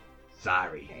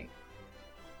 Sorry.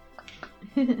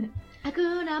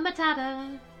 Hakuna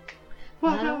Matata.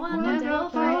 What a wonderful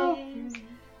phrase.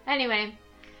 Anyway,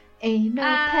 Ain't no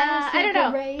pass I don't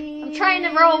know. I'm trying to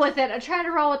roll with it. I'm trying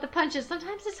to roll with the punches.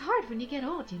 Sometimes it's hard when you get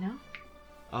old, you know?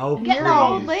 Oh, You're an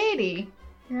old please. lady.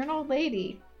 You're an old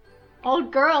lady.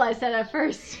 Old girl, I said at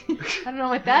first. I don't know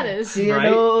what that is. She's Right?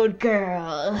 an old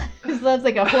girl. This sounds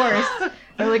like a horse.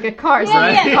 Or like a car. Yeah, So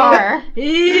it's yeah. a car.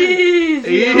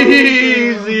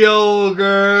 Easy, old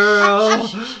girl.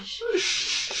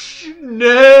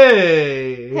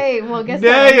 Nay. Hey, well, guess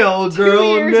Nay, what? old 2 girl,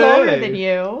 years nay. older than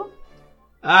you.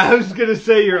 I was gonna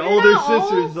say your You're older not old.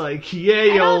 sister's like, I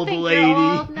yay, don't old think lady. you're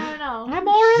old. No. I'm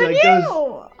older than She's like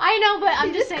you. I know, but I'm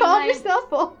You just saying called my, yourself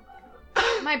old.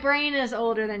 my brain is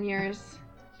older than yours.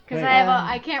 Because Right.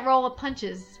 I can't roll with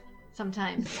punches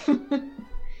sometimes.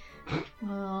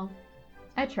 Well,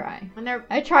 I try. When they're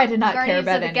I try to not care Guardians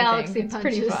about of the anything. Galaxy It's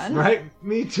pretty punches. fun. Right?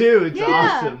 Me too. It's Yeah.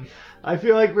 awesome. I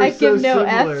feel like we're I so give no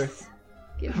similar. F's.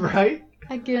 Right?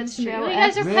 I give That's true. no Well, you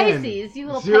guys F's. are Man, Pisces. You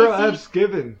little 0 Pisces. F's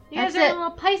given. You guys That's are it. a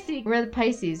little Pisces. We're the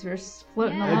Pisces. We're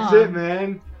floating Yeah. along. That's it,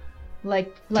 man.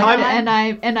 Like Time-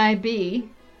 the NIB.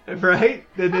 Right?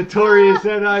 The notorious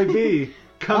NIB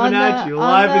coming On at the- you on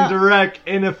live and the- direct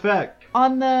in effect.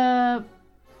 On the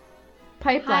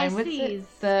pipeline. High What's seas.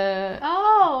 it? The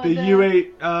Oh, The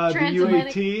U8, the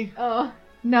transatlantic- UAT. Oh,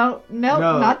 no, No.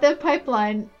 not the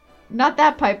pipeline. Not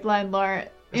that pipeline, Laura.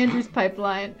 Andrew's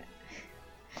pipeline.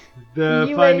 The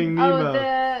UA Finding Nemo. oh,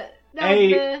 the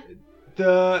A-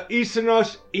 The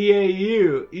Easternos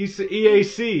EAU. EAC.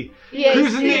 EAC.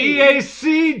 Cruising the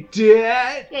EAC,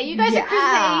 Dad. yeah. You guys are Yeah.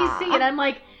 cruising the AC, and I'm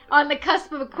like on the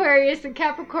cusp of Aquarius and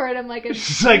Capricorn. I'm like a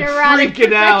She's like neurotic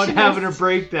freaking out, perfectionist. having a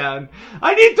breakdown.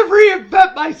 I need to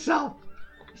reinvent myself.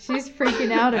 She's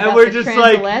freaking out And about we're the just like-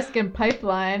 Trans-Alaskan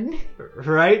pipeline.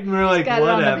 Right? And we're like, got it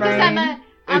on the whatever. Because brain.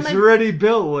 I'm It's a already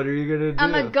built. What are you going to do?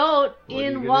 I'm a goat What are you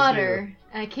in gonna water,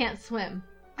 and I can't swim.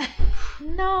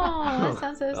 No, that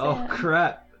sounds so sad. Oh,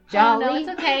 crap. Jolly? Oh, no, it's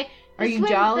okay. Are The you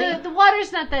jolly? The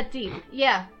water's not that deep.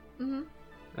 Yeah.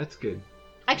 That's good.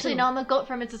 Actually, no, I'm a goat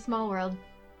from It's a Small World.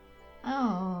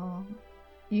 Oh.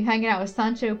 You hanging out with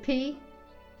Sancho P?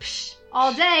 Psh,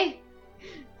 all day.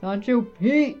 Sancho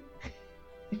P!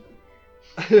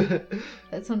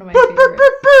 That's one of my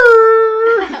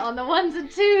favorites. On the ones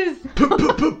and twos.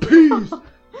 Peas.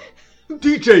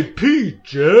 DJ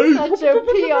PJ. Sancho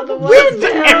P on the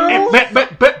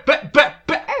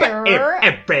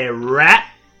Rat.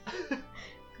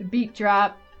 The beat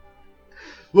drop.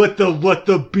 What the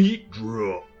beat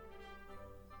drop?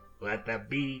 What the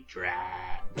beat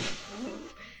drop?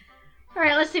 All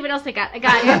right, let's see what else I got. I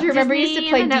got Andrew, remember you Disney used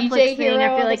to play and the Netflix DJ thing. Hero I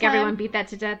all feel the like everyone time? beat that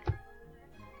to death.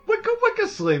 Wicka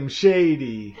Slim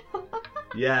Shady.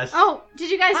 Yes. Oh, did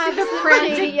you guys see the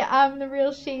frantic? Shady, I'm the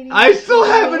real shady. I still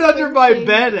have it under my Shady.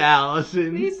 bed,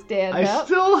 Allison. Please stand I up.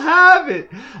 still have it.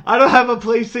 I don't have a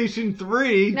PlayStation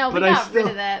 3, No, we but got I still. rid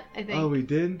of that. I think. Oh, we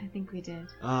did? I think we did.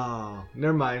 Oh,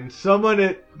 never mind. Someone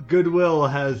at Goodwill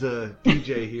has a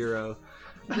DJ Hero.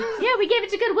 Yeah, we gave it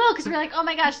to Goodwill because we were like, oh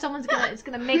my gosh, it's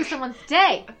gonna make someone's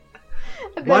day.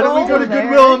 Why don't we go to there.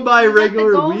 Goodwill and buy Let the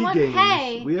regular gold Wii one games?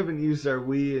 pay. We haven't used our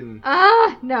Wii in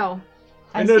No.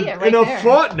 I in see a, it right in a there.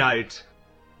 fortnight.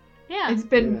 Yeah. It's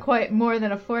been Yeah. quite more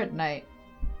than a fortnight.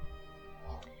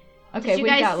 Okay, Did you we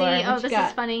guys got see? Laura. Oh, What you this got?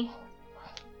 is funny.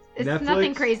 It's Netflix?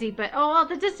 nothing crazy, but well,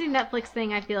 the Disney Netflix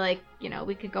thing. I feel like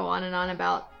we could go on and on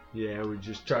about. Yeah, we're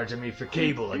just charging me for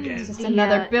cable again. It's just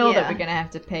another Yeah, bill that yeah. we're gonna have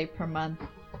to pay per month.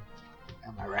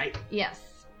 Am I right?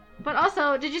 Yes. But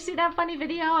also, did you see that funny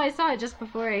video? I saw it just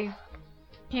before I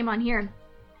came on here.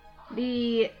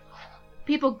 The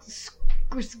people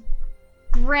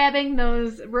grabbing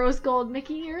those rose gold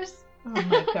Mickey ears. Oh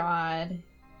my god.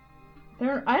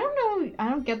 I don't know. I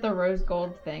don't get the rose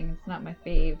gold thing. It's not my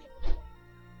fave.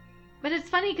 But it's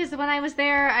funny because when I was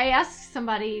there, I asked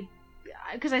somebody,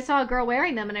 because I saw a girl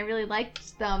wearing them and I really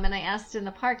liked them, and I asked in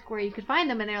the park where you could find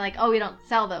them, and they're like, oh, we don't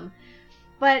sell them.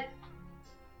 But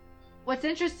what's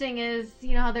interesting is,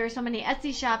 how there are so many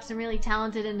Etsy shops and really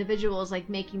talented individuals like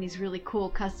making these really cool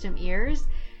custom ears.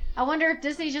 I wonder if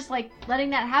Disney's just like letting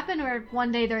that happen, or if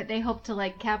one day they hope to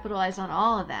like capitalize on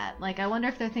all of that. Like, I wonder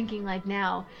if they're thinking like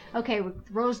now, okay,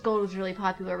 rose gold was really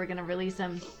popular, we're gonna release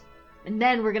them And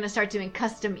then we're going to start doing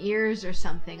custom ears or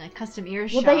something, like custom ear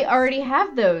shots. Well, they already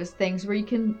have those things where you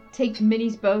can take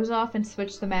Minnie's bows off and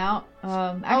switch them out.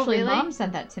 Actually, really? Mom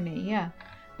sent that to me, yeah.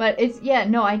 But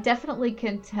I definitely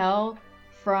can tell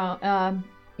from,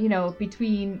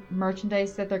 between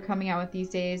merchandise that they're coming out with these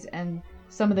days and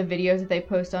some of the videos that they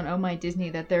post on Oh My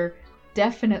Disney that they're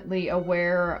definitely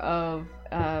aware of,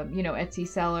 Etsy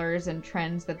sellers and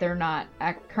trends that they're not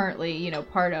currently,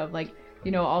 part of, like,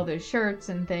 all those shirts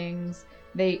and things.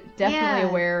 They definitely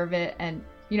aware of it. And,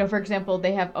 for example,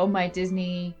 they have Oh My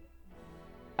Disney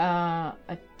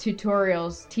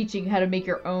tutorials teaching how to make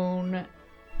your own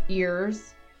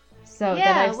ears. So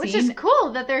that I've which seen. is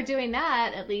cool that they're doing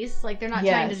that, at least. Like, they're not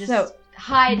trying to just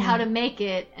hide how to make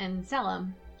it and sell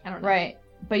them. I don't know. Right.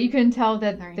 But you can tell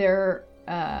that they're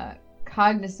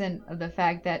cognizant of the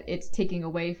fact that it's taking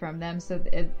away from them. So,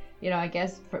 I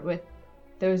guess with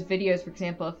those videos, for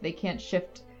example, if they can't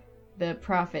shift the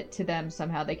profit to them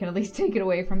somehow, they can at least take it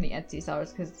away from the Etsy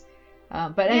sellers.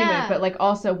 But like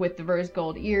also with the rose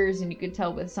gold ears, and you could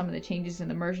tell with some of the changes in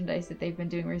the merchandise that they've been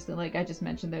doing recently, like I just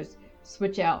mentioned, those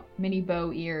switch out mini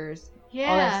bow ears,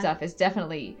 all that stuff is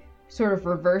definitely sort of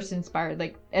reverse inspired.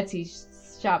 Like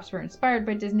Etsy shops were inspired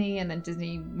by Disney, and then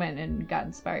Disney went and got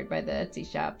inspired by the Etsy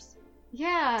shops.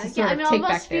 I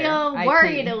almost feel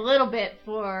worried a little bit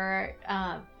for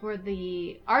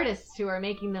the artists who are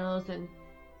making those, and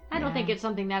I don't think it's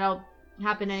something that'll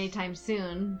happen anytime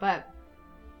soon, but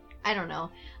I don't know.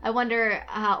 I wonder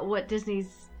what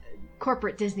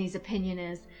corporate Disney's opinion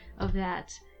is of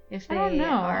that. If they I don't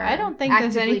know. I don't think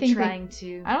there's anything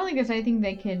I don't think there's anything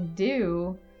they can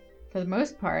do for the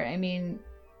most part. I mean,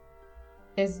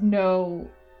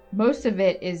 most of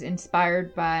it is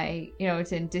inspired by,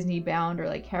 it's in Disney bound or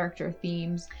like character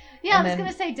themes. Yeah, I was going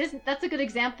to say that's a good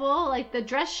example. Like the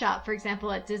dress shop, for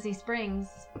example, at Disney Springs.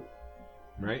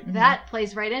 Right. That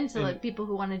plays right into like people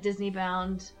who want a Disney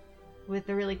bound with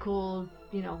the really cool,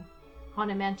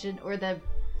 Haunted Mansion or the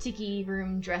Tiki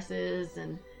Room dresses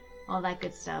and all that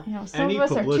good stuff. Some of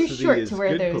us are too short to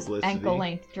wear those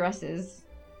ankle-length dresses.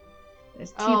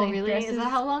 Those T-length really? dresses. Is that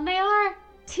how long they are?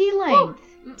 T-length.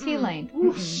 T-length.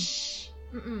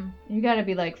 You gotta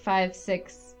be like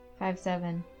 5'6",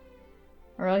 5'7",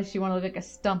 or else you want to look like a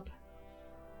stump,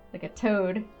 like a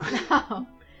toad. No.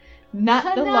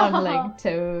 Not the long-legged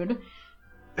toad.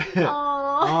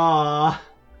 Aww.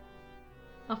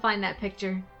 I'll find that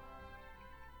picture.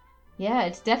 Yeah,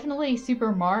 it's definitely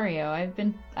Super Mario. I've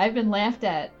been laughed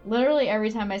at literally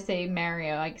every time I say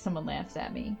Mario. Like someone laughs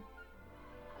at me.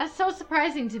 That's so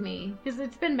surprising to me because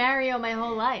it's been Mario my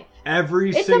whole life.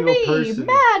 Every single person.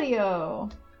 Mario.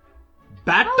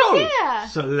 Battle. Oh, yeah.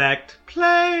 Select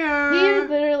player. He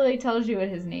literally tells you what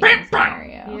his name is.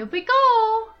 Mario. Here we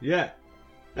go. Yeah.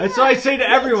 That's what I say to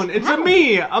everyone. It's a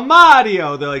me, a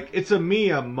Mario. They're like, it's a me,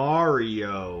 a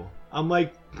Mario. I'm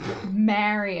like,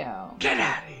 Mario. Get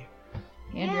out of here.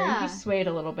 Andrew, you swayed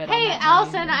a little bit. Hey, on that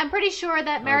Allison, name. I'm pretty sure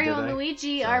that Mario and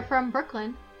Luigi are from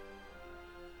Brooklyn.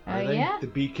 Oh, yeah? The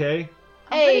BK?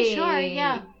 I'm pretty sure,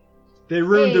 yeah. They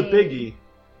ruined a biggie.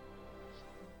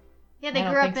 Yeah, they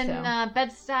grew up in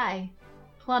Bed-Stuy.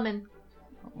 Plummin.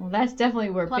 Well, that's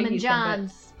definitely where Plum and Biggie's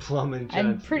John's. Plum and John's.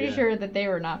 I'm pretty sure that they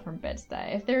were not from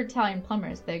Bed-Stuy. If they're Italian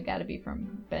plumbers, they've got to be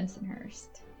from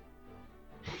Bensonhurst.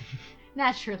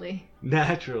 Naturally.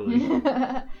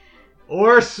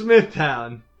 Or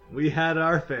Smithtown. We had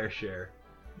our fair share.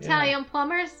 Italian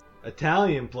plumbers?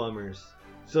 Italian plumbers.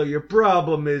 So your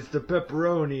problem is the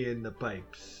pepperoni in the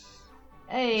pipes.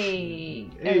 Hey.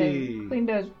 Hey. Clean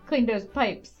those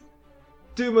pipes.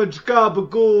 Too much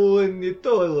gabagool in your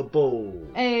toilet bowl.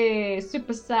 Hey,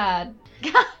 super sad.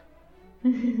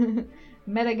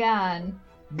 Metagon.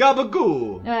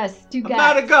 Gabagool. Stugat.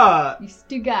 Metagot. You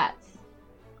Stugats.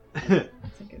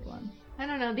 That's a good one. I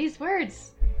don't know these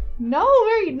words. No,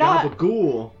 very not.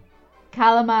 Gabagool.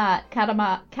 Calamad.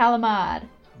 Gatamad.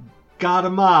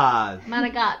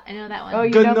 Managot. I know that one. Oh,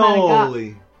 you know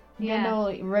Cannoli. Yeah.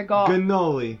 Cannoli. Regal.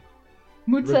 Cannoli.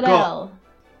 Mozzarella.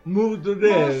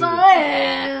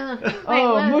 Mozzarella.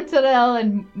 Oh, mozzarella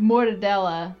and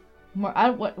mortadella.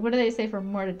 What do they say for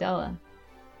mortadella?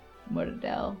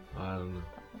 Mortadella. I don't know.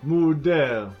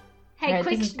 Moodell. Hey, Right,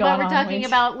 quick, this is while going we're on, talking Lynch.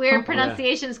 about weird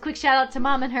pronunciations, quick shout out to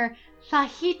Mom and her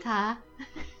fajita.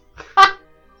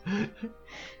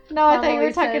 No, I Mom thought you were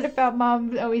always talking says- about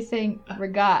Mom always saying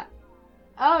regat.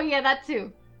 Oh, yeah, that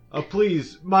too.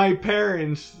 Please, my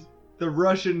parents, the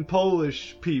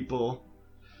Russian-Polish people,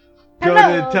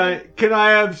 Hello. can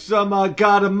I have some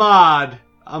gatamad?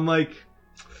 I'm like,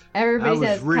 Everybody That was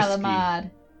says risky.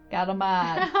 calamad.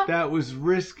 Calamad. that was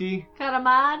risky.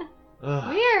 Karamad.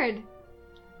 Ugh. Weird.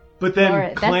 But then Laura,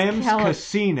 that's Clams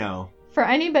Casino. For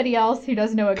anybody else who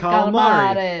doesn't know what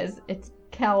Calamari. calamari is, it's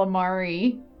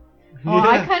calamari. Yeah. Oh,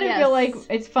 I kind of Yes. feel like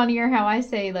it's funnier how I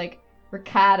say, like,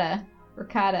 ricotta.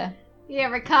 Ricotta. Yeah,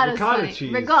 ricotta's Ricotta funny.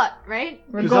 cheese. Rigot, right?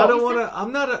 Because I don't want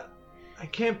to... I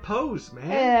can't pose, man.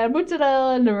 Yeah,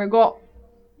 mozzarella and ricotta.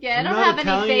 Yeah, I I'm don't not have any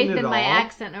Italian faith at in my all.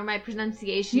 accent or my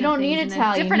pronunciation. You of don't need things, and a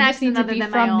Italian. different You just need accent to other be than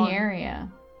my from own. the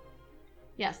area.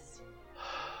 Yes.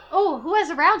 Oh, who has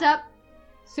a roundup?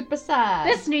 Super size.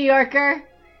 This New Yorker.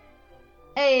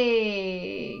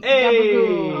 Hey.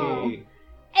 Hey!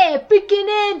 Hey,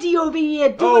 freaking Andy over here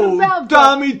doing a Oh, roundup.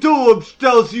 Tommy Tulips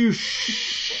tells you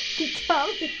shh.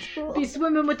 Be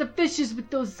swimming with the fishes with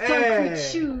those concrete Hey.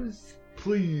 shoes.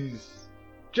 Please.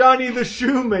 Johnny the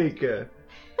Shoemaker.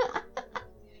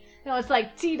 No, it's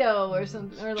like Tito or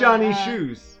something. Or Johnny like,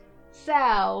 Shoes.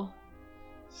 Sal.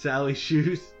 Sally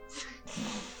Shoes.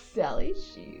 Sally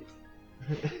shoes.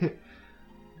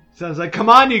 Sounds like, come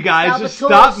on, you guys, just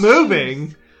Salvatore stop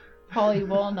moving. Polly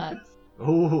Walnuts.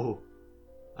 Oh,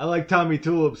 I like Tommy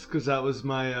Tulips because that was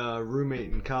my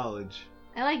roommate in college.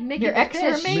 I like Mickey Your the Fish.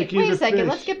 ex-roommate? Mickey Wait the a second, Fish.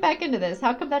 let's get back into this.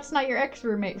 How come that's not your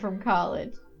ex-roommate from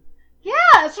college? Yeah,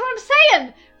 that's what I'm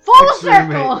saying. Full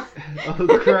Ex-roommate. circle.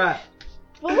 Oh crap!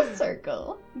 Full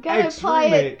circle. You gotta apply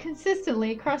Ex-roommate. it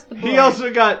consistently across the board. He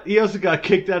also got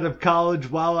kicked out of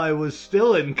college while I was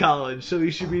still in college, so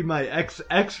he should be my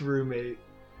ex roommate.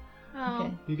 Oh,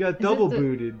 Okay. He got Is double this the-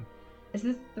 booted. Is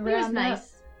this the he was round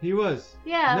nice. He was.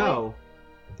 Yeah. No.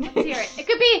 Let's hear it. It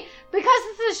could be because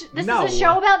this No. is a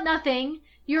show about nothing.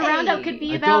 Your roundup could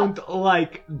be I about. don't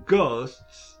like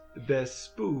ghosts. They're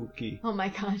spooky. Oh my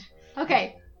god.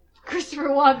 Okay.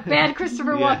 Bad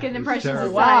Christopher Yeah, Walken it's impressions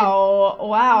terrible. aside. Wow.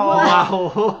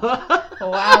 Wow.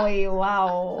 Wowie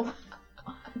wow.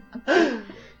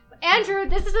 Andrew,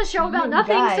 this is a show about You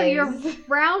nothing, so your guys.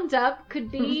 roundup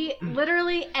could be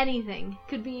literally anything.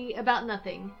 Could be about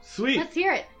nothing. Sweet. Let's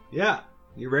hear it. Yeah.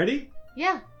 You ready?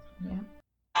 Yeah.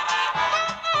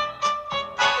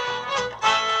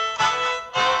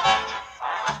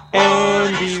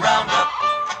 Andy's Roundup,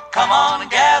 come on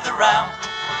and gather round.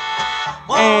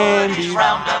 Woody's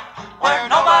Roundup, where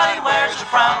nobody wears a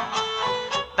frown.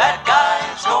 Bad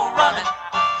guys go running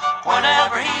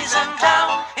whenever he's in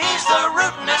town. He's the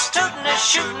rootin'est, tootin'est,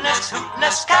 shootin'est,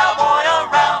 hootin'est cowboy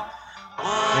around.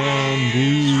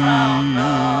 Woody's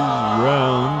Roundup.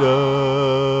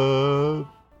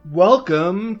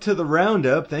 Welcome to the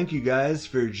Roundup. Thank you guys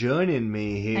for joining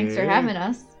me here. Thanks for having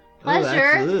us. Pleasure.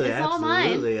 Absolutely, It's all mine.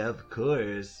 absolutely, of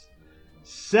course.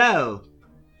 So,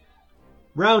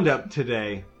 Roundup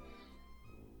today.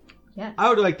 Yes. I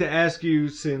would like to ask you,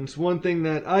 since one thing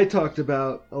that I talked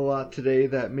about a lot today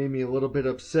that made me a little bit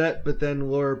upset, but then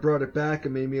Laura brought it back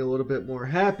and made me a little bit more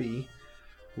happy,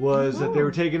 was that they were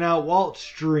taking out Walt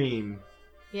Stream.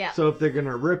 Yeah. So if they're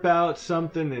gonna rip out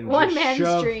something and One just man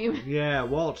shove, stream. yeah,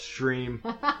 Walt Stream.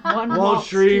 One Walt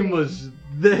Stream was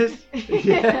this.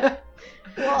 Yeah,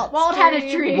 Walt had a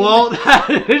dream. Walt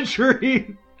had a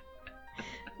dream.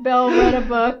 Bill wrote a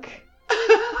book.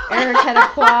 Eric had a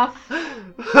cloth.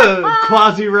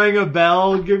 Quasi rang a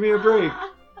bell. Give me a break.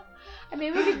 I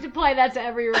mean, we could apply that to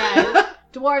every ride.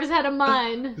 Dwarves had a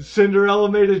mind.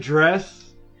 Cinderella made a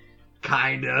dress.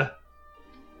 Kinda.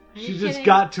 Are She you just kidding?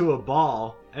 got to a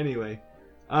ball. Anyway,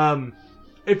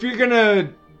 if you're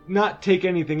gonna not take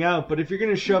anything out, but if you're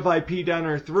gonna shove IP down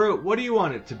our throat, what do you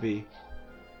want it to be?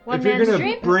 One if you're man's gonna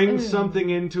dream. bring something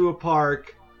into a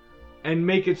park and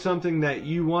make it something that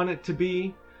you want it to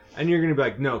be, and you're gonna be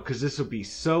like, no, because this will be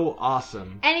so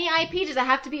awesome. Any IP, does it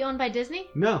have to be owned by Disney?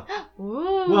 No.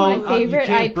 Ooh. Well, my favorite you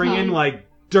can't IP. bring in like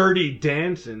Dirty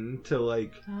Dancing to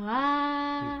like.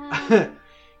 I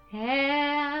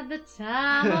had the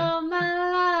time of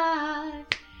my life.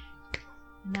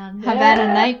 And I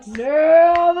Havana Nights.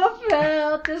 Never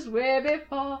felt this way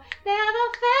before. Never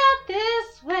felt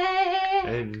this way.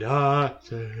 And I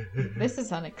say, This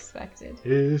is unexpected.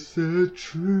 it's the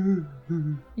truth.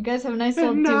 You guys have a nice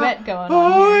little And duet going owe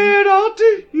on here. it all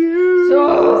to you.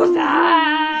 So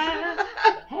sad.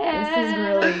 This is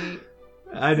really...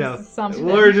 I know. This is something.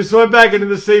 Laura just went back into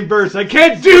the same verse. I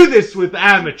can't do this with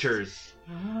amateurs.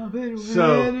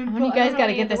 So, When you guys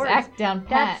gotta get this act down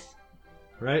pat. That's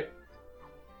right?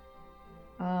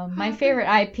 My favorite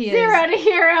IP is... zero to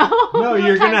hero. No,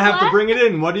 you're gonna have to Time bring it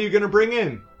in. What are you gonna bring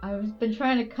in? I've been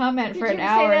trying to comment for Did an you say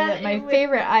hour that that my in-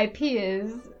 favorite IP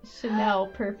is Chanel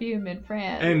perfume in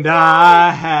France. And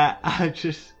I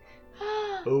just.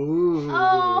 Ooh.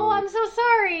 Oh, I'm so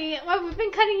sorry. Well, we've been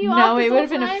cutting you off. No, this it would have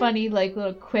whole been a time. funny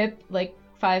little quip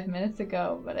 5 minutes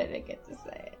ago, but I didn't get to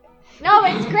say it. No,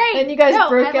 it's great. Then you guys No,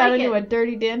 broke I out like into it. a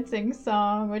Dirty Dancing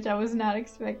song, which I was not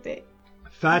expecting.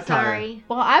 Fat tire. Sorry.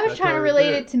 Well, I was That's trying to right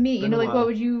relate there. it to me. You Been know, a like while. what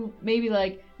would you maybe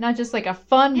like? Not just like a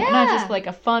fun, not just like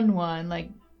a fun one, like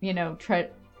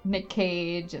Nic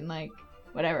Cage and like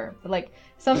whatever, but like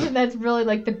something that's really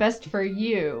like the best for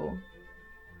you,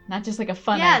 not just like a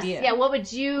fun idea. Yeah. What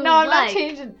would you? No, I'm like? not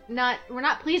changing. We're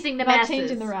not pleasing the I'm not masses.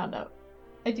 changing the roundup.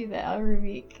 I do that every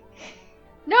week.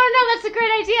 No, that's a great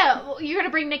idea. Well, you're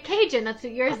gonna bring Nic Cage in. That's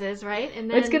what yours is, right? And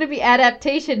then It's gonna be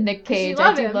adaptation Nic Cage.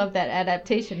 love I do him. love that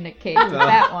adaptation Nic Cage.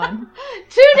 That one.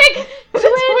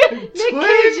 twin Nic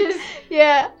Cages.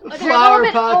 Yeah. They're Flower a little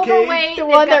bit pot cage. overweight. The They've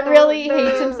one got that really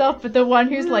hates himself, but the one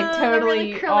who's like the totally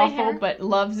really curly awful hair. but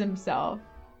loves himself.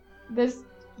 This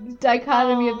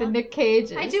dichotomy of the Aw. Nic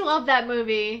Cages. I do love that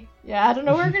movie. Yeah, I don't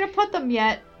know where we're gonna put them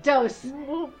yet. Dos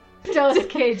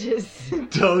Cages.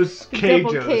 Dos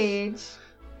Double Cajos. Cage.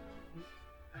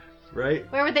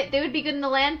 Right? Where would they would be good in the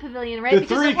land pavilion, right? The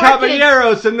Because three of orchids.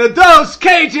 caballeros and the Dos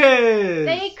Cages!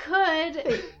 They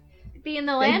could be in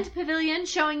the land pavilion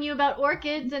showing you about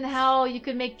orchids and how you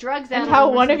could make drugs out And of how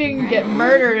them or one of you something, can right? get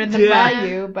murdered in the Yeah.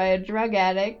 bayou by a drug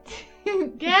addict.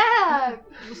 Yeah!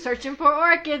 Searching for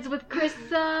orchids with Chris,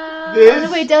 This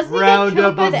Wait, doesn't he get roundup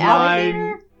killed by of the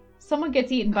alligator? mine. Someone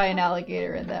gets eaten by an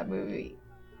alligator in that movie.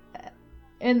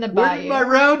 In the Where bayou. did my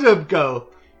roundup go?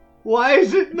 Why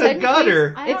is it in the Technically,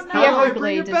 gutter? I It's don't the know. How do I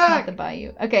bring Everglades, it it's not back? the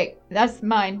bayou. Okay, that's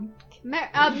mine.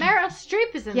 Meryl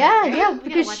Streep is in Yeah, there. yeah, We gotta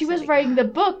because watch she that was again. writing the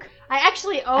book. I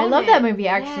actually own I love it. that movie,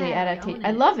 actually, Yeah, adaptation. own I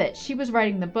it. love it. She was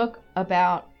writing the book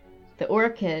about the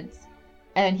orchids,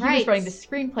 and he was Right. writing the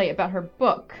screenplay about her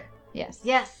book. Yes.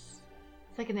 Yes.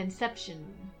 It's like an Inception.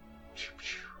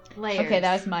 Layers. Okay,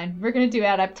 that was mine. We're gonna do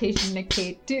adaptation Nic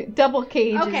Cage. Double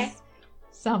Cages Okay.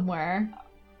 somewhere.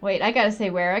 Wait, I gotta say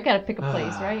where. I gotta pick a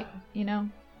place, right? You know?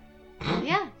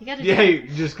 Yeah, you gotta Yeah, do it.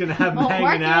 you're just gonna have them Well, hanging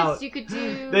orchids, out. you could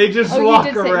do They just Oh, walk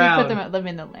you did say around. we put them at Live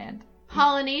in the Land.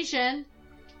 Polynesian.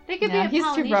 They could No, be a he's too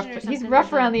Polynesian rough. or He's something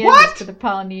rough like around the that. What? edges for the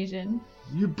Polynesian.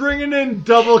 You bringing in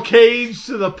double cage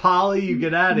to the poly? You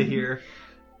get out of here.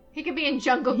 He could be in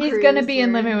Jungle He's Cruise. gonna be in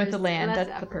or Living with the there's- Land. well, That's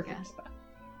the Africa. perfect spot.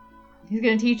 He's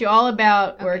gonna teach you all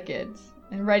about Okay. orchids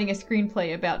and writing a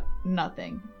screenplay about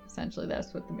nothing. Essentially,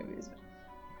 that's what the movie is about.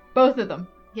 Both of them.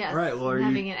 Yes. All right, Laura,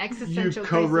 having you an existential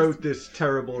co-wrote this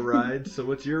terrible ride, so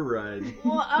what's your ride? crisis.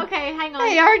 Well, okay, hang on.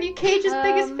 Hey, aren't you Cage's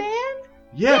biggest Um, fan?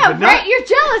 Yeah, Yeah, but not... right. You're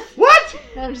jealous. What?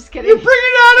 No, I'm just kidding. You're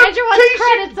bringing out Andrew wants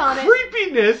adaptation credits on it.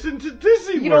 creepiness into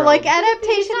Disney You World. don't like He's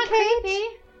adaptation not Cage? creepy.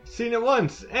 Seen it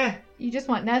once. You just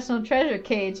want National Treasure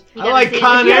Cage. You I gotta like see it.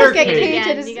 Con If you Air don't get Cage. Cage again,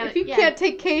 at his, you gotta- if you yeah. can't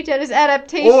take Cage at his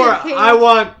adaptation Or Cage, I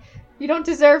want... you don't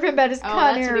deserve him at his Oh, Con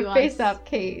that's what Air he wants. face-off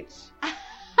Cage.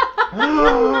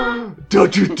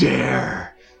 Don't you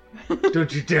dare!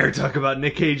 Don't you dare talk about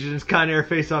Nic Cage and his Con Air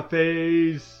face-off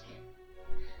face.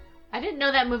 I didn't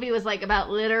know that movie was like about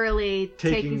literally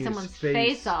Taking taking his someone's face.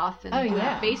 face off and Oh, doing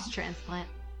yeah. a face transplant.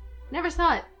 Never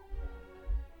saw it.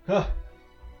 Huh.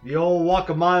 The old walk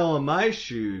a mile in my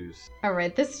shoes. All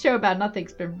right, this show about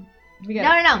nothing's been. We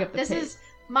gotta No. pick up the This pace. is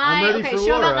my I'm ready for show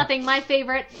about Laura. nothing. My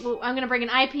favorite. Well, I'm gonna bring an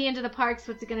IP into the parks.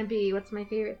 What's it gonna be? What's my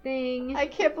favorite thing? I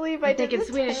can't believe I I'm did thinking this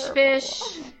Swedish terrible.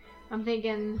 Fish. I'm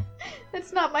thinking.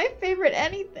 That's not my favorite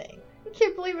anything. I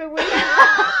can't believe it was. No,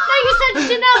 you said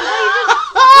Chanel. No, you just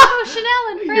oh,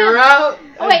 Chanel and France. You're out.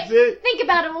 Oh, wait, That's it. think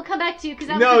about it. We'll come back to you because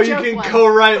that No, was the you joke can one.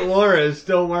 co-write Laura's.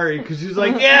 Don't worry, because she's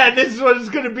like, yeah, this is what it's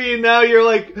gonna be, and now you're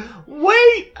like,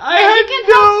 wait, I Yeah, you had can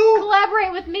help no.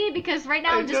 collaborate with me because right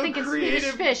now I I'm just no thinking Swedish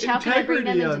creative Fish. How can I bring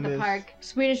them integrity into on the this. park?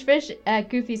 Swedish Fish at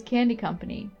Goofy's Candy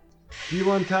Company. Do you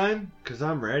want time? Because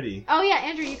I'm ready. Oh yeah,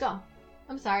 Andrew, you go.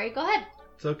 I'm sorry. Go ahead.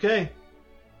 It's okay.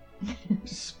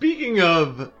 Speaking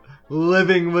of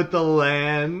living with the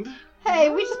land. Hey,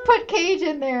 we just put Cage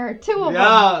in there. Two of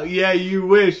them. Yeah, you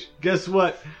wish. Guess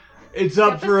what? It's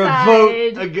up Step for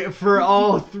aside. a vote for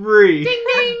all three. Ding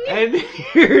ding. And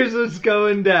here's what's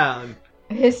going down.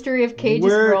 A history of Cage's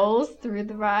We're- roles through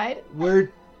the ride.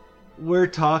 We're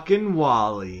talking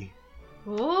Wall-E.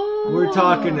 Ooh. We're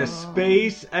talking a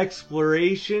space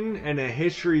exploration and a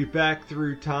history back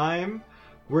through time,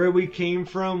 where we came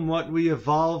from, what we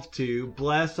evolved to,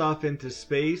 blast off into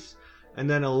space, and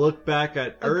then a look back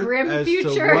at A Earth grim as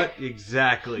future. to what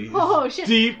exactly. Oh shit!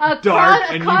 Deep, a dark,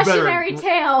 a and cautionary you better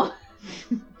tale.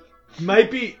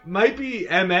 might be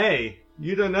MA.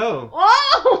 You don't know.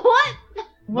 Whoa! What?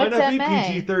 What's Might not MA?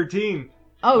 be PG-13.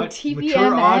 Oh, But TVMA?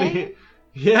 mature audience.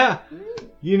 Yeah.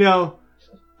 You know,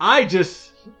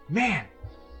 man.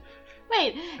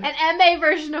 Wait, an MA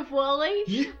version of Wall-E?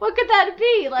 You- What could that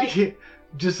be? Like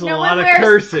just a no lot one of wears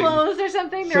cursing. clothes or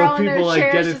something. They're So all in their people like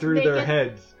chairs get it just through naked. their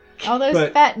heads. All those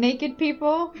But- fat naked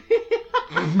people?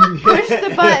 Push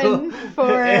the button for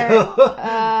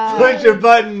push a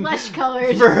button Flesh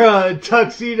colored. for a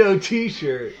tuxedo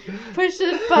t-shirt. push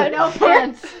the button No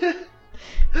pants.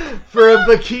 For a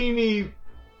bikini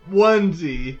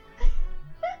onesie.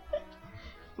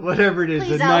 Whatever it is,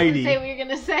 Please, a Allison, nightie. say what you're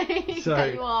gonna say.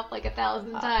 Sorry. Cut you off like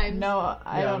 1,000 times. No,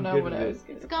 I Yeah, don't I'm know good what at I it. was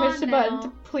gonna It's push gone the button now. to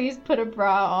please put a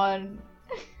bra on.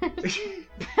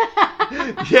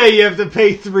 Yeah, you have to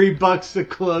pay $3 to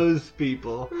clothes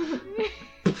people.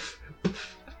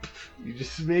 You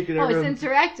just make it Oh, it's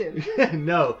everyone... interactive.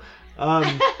 No.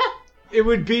 It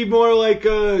would be more like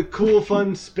a cool,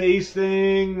 fun space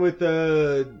thing with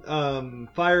a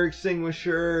fire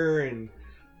extinguisher and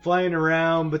flying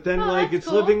around, but then Oh, like that's it's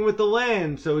cool. living with the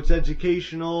land, so it's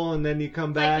educational, and then you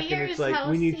come back and here's it's like, how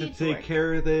we need to seeds take work.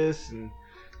 care of this, and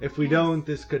if we Yes. don't,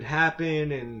 this could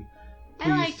happen, and I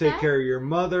please like take that. care of your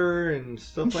mother and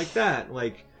stuff like that.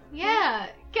 Like, Yeah.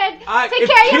 Good. Take if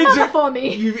care of your kids mother are- for me.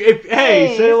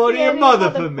 hey, say hello to say your hello mother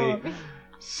to for your me. mother.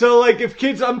 So like if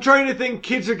kids, I'm trying to think,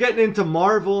 kids are getting into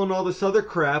Marvel and all this other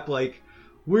crap. Like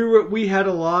we had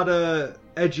a lot of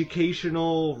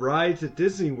educational rides at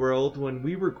Disney World when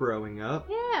we were growing up.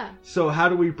 Yeah. So how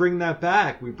do we bring that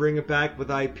back? We bring it back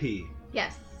with IP.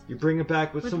 Yes. You bring it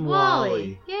back with some Wally.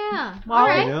 Wally. Yeah. Wally, All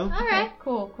right. you know? All right.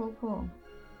 Cool. Cool.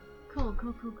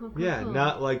 Yeah, cool.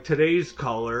 not like today's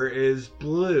color is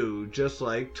blue, just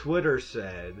like Twitter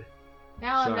said.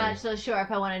 Now I'm Sorry. not so sure if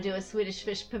I want to do a Swedish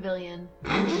Fish pavilion.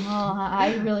 Oh,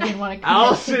 I really didn't want to.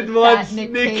 Allison wants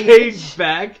Nic Cage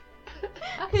back.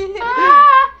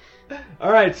 Ah!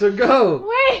 All right, so go.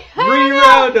 Wait. I don't know.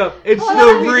 Roundup. It's Hold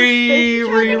the on. re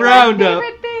My roundup.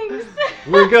 favorite things.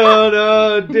 We're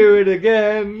gonna do it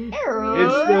again. Error.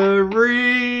 It's the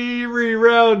re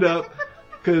roundup.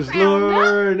 Cause Roundup?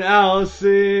 Laura and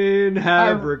Allison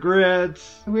have Our-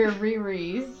 regrets. We're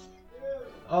Riri's.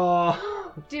 Oh.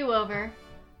 Do over.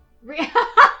 I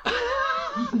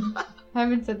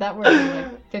haven't said that word in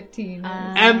like 15 years.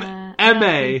 I don't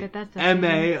think that's a MA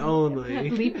thing. only.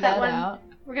 Bleep that that one. out.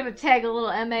 We're gonna tag a little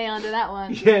MA onto that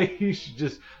one. Yeah, you should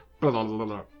just blah, blah, blah,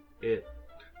 blah, it.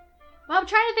 Well, I'm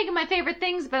trying to think of my favorite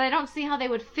things, but I don't see how they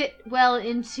would fit well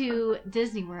into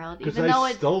Disney World. 'Cause Even I though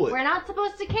stole it. we're not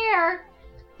supposed to care,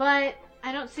 but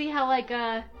I don't see how like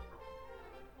a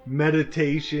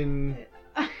Meditation,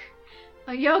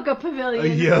 yoga pavilion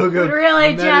a yoga would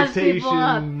really jazz people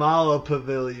up. meditation mala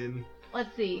pavilion.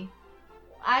 Let's see.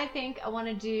 I think I want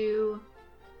to do.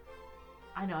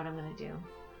 I know what I'm gonna do.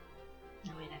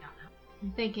 No, wait, I don't know.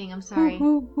 I'm thinking. I'm sorry.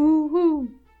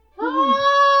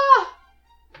 Ah!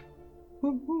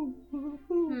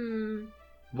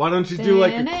 Why don't you do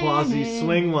like a quasi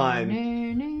swing line?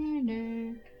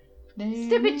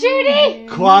 Stupid Judy!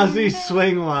 Quasi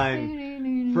swing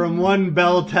line from one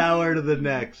bell tower to the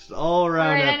next, all around.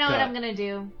 Alright, I know Epcot. what I'm gonna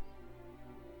do.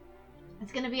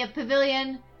 It's gonna be a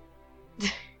pavilion.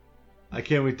 I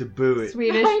can't wait to boo it.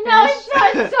 Swedish I know, Fish.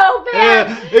 it's not so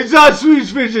bad! It's not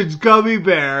Swedish Fish, it's gummy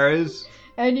bears.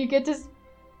 And you get to.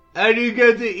 And you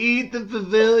get to eat the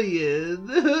pavilion.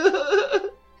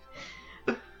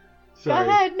 Go Sorry.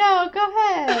 ahead, no, go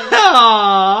ahead.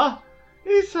 Aww.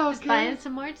 It's okay. Just buying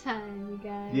some more time, you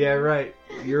guys. Yeah, right.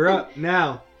 You're up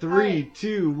now. 3,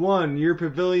 2, 1. Your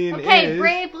pavilion Okay, is...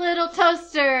 Brave Little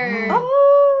Toaster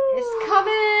Oh. is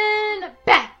coming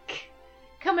back.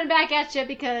 Coming back at you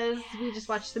because we just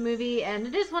watched the movie and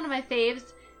it is one of my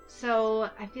faves.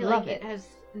 So I feel Love like it it. has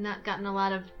not gotten a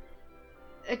lot of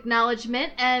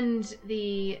acknowledgement and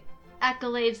the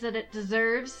accolades that it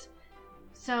deserves.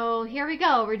 So here we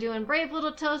go. We're doing Brave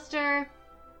Little Toaster,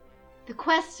 the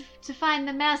quest to find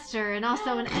the master, and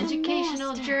also an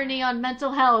educational journey on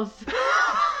mental health.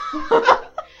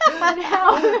 And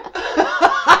how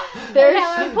There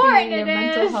how should important be a it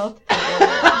mental is. health.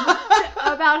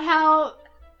 about how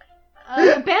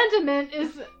abandonment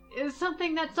is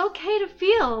something that's okay to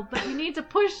feel, but you need to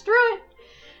push through it.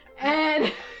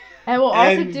 And And we'll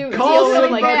also And do call deal with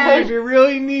somebody like if you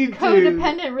really need to.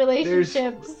 codependent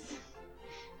relationships.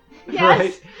 yes,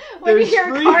 Right. when you There's hear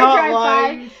a free car drive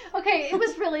hotlines. by. Okay, it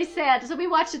was really sad. So we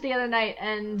watched it the other night,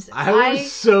 and I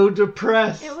was so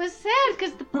depressed. it was sad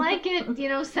because the blanket,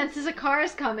 senses a car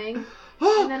is coming,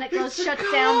 Oh, and then it goes it's a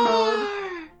shuts down car!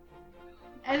 mode.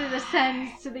 And it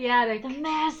ascends to the attic.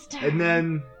 master. And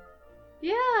then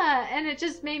Yeah, and it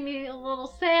just made me a little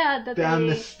sad that down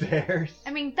they... the stairs.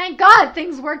 I mean, thank God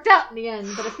things worked out in the end,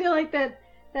 but I feel like that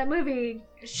movie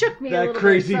shook me a That little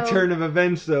crazy bit. So, turn of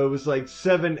events, though, was like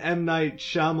 7 M. Night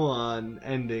Shyamalan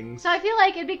endings. so I feel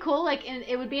like it'd be cool,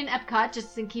 it would be in Epcot,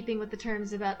 just in keeping with the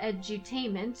terms about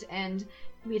edutainment, and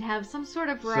we'd have some sort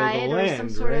of So the ride or some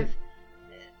land, sort right? of...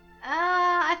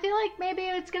 I feel like maybe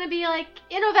it's gonna be like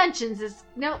Interventions is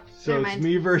nope. So never it's mind.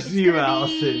 me versus It's you, gonna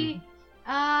Allison. be,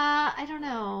 I don't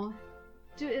know.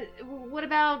 What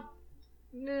about?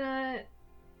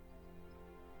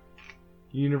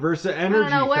 Universal I Energy don't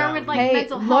know. Where Fountain. would like Hey,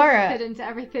 mental Laura. health fit into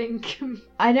everything?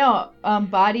 I know.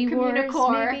 Body Wars,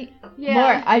 Communicore. maybe? Yeah.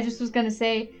 Laura, I just was going to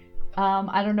say,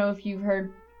 I don't know if you've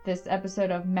heard this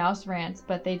episode of Mouse Rants,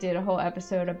 but they did a whole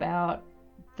episode about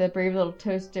the Brave Little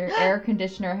Toaster air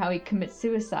conditioner, how he commits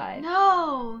suicide.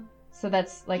 No. So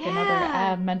that's like Yeah.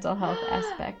 another mental health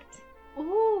aspect.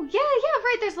 Ooh, yeah,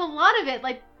 right. There's a lot of it,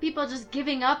 like people just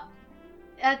giving up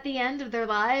at the end of their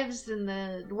lives and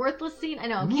the worthless scene. I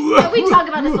know. We talk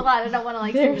about this a lot. I don't want to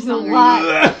like. There's a sing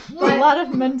lot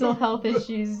of mental health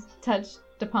issues touched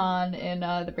upon in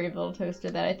the Brave Little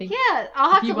Toaster that I think. Yeah,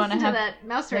 I'll have if you to wanna listen to have, that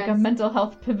Mouse like a Rants. mental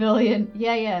health pavilion.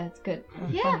 Yeah, it's good. Oh,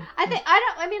 Yeah, funny.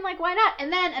 I mean, like, why not?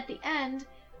 And then at the end,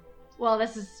 well,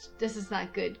 this is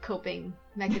not good coping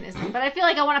mechanism, but I feel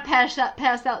like I want to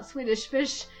pass out Swedish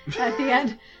Fish at the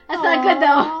end. That's not good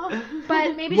though.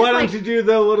 But maybe Why just don't like you do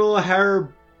the little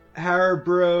Haribo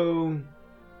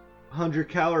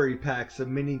 100-calorie packs of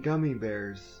mini gummy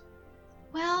bears?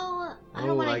 well, I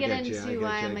don't want to get into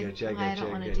why I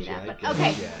don't want to do that. But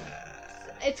okay,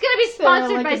 it's gonna be So,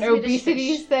 sponsored like by an Swedish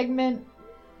obesity Fish. segment.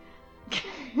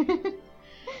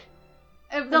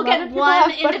 They'll get People one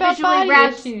have- what about individually body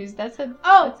wrapped. issues? That's a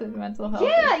mental health.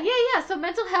 Yeah. So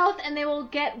mental health, and they will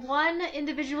get one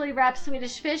individually wrapped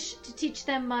Swedish Fish to teach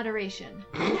them moderation.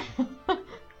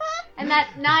 And that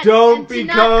not Don't and to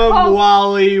not become cope-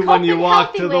 Wally cope when you in walk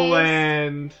healthy to the ways.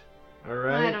 land. All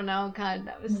right. I don't know. God,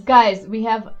 that was Guys, we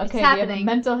have we have a happening.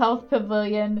 mental health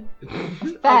pavilion. A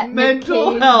Fat Nic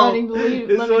mental Cage health running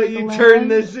is running what the you land. turn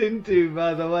this into,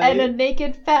 by the way. And a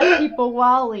naked fat people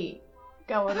Wally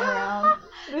going around.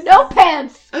 no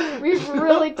pants. We've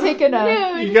really taken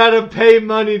a. You gotta pay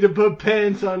money to put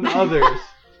pants on others.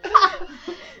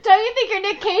 Don't you think your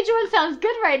Nic Cage one sounds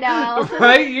good right now, Allison?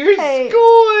 Right? You're Hey.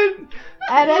 schooling.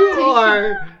 You Adaptation.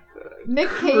 are Nick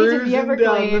Cage in cruising the down the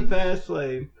Everglades fast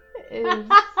lane. is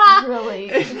really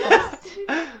the best.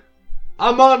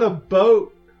 I'm on a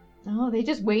boat. Oh, they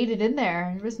just waited in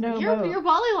there. There was no boat Your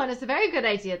Wally one is a very good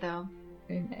idea, though.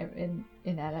 in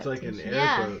It's adaptation. like an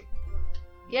Yeah. airboat.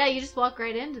 Yeah, you just walk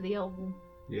right into the old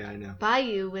Yeah, I know.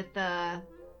 bayou with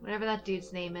whatever that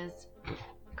dude's name is,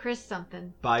 Chris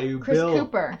something. Bayou Chris Bill. I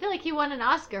Cooper. feel like he won an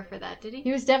Oscar for that, did he?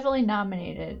 He was definitely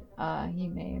nominated. He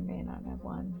may or may not have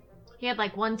won. He had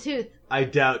like one tooth. I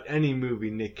doubt any movie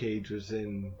Nick Cage was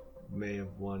in may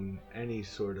have won any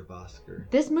sort of Oscar.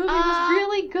 This movie was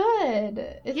really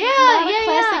good.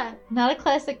 It's not a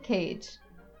classic Cage.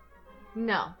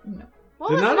 No. No. What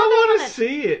Then was I another don't want one to that-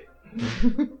 see it.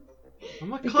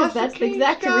 I'm a Because classic that's the Cage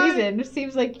exact guy. reason. It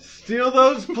seems like Steal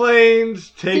those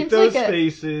planes, take Seems those like a-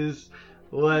 faces.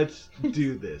 Let's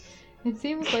do this. it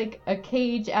seems like a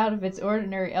Cage out of its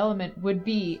ordinary element would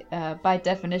be, by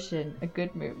definition, a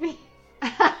good movie.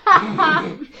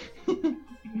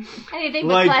 Anything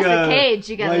but Like, classic Cage,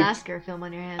 you got an like- Oscar film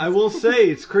on your hands. I will say,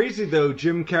 it's crazy though.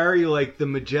 Jim Carrey, like the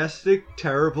majestic,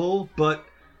 terrible, but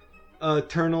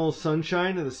Eternal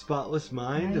Sunshine of the Spotless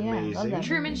Mind, Oh, yeah, I love amazing. that.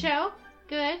 Truman Show,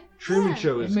 good. Truman Yeah.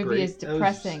 Show is The movie great. is That was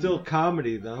depressing. still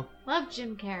comedy though. Love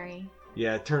Jim Carrey.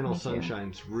 Yeah, Eternal Me too.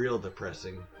 Sunshine's real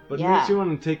depressing. But Yeah. it makes you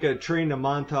want to take a train to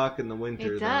Montauk in the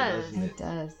winter, It though, does. doesn't It it?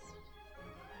 does.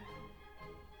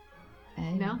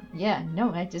 No? Yeah,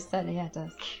 no, I just said it. Yeah, it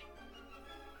does.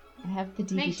 I have the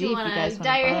DVD Makes if you you want guys to want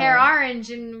dye your borrow hair it. orange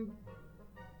and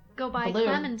go buy Blue.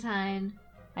 Clementine.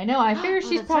 I know, I figure Oh,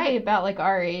 she's that's probably right. about like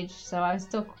our age, so I'm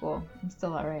still cool. I'm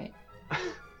still alright.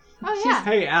 Oh yeah.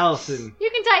 Hey, Allison, You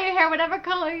can dye your hair whatever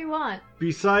color you want.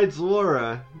 besides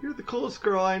Laura, you're the coolest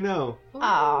girl I know.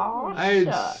 Oh,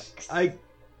 shucks.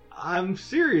 I'm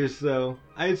serious though.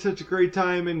 I had such a great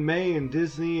time in May in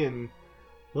Disney and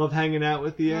love hanging out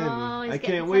with you. Oh, And he's I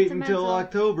getting can't wait until sentimental.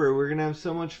 October. We're gonna have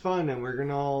so much fun and we're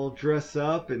gonna all dress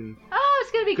up and Oh,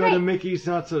 it's gonna be go great. to Mickey's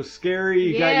Not So Scary.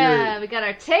 You Yeah, we got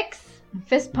our ticks.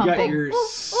 Fist got pumping. your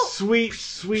sweet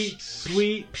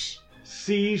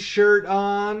C shirt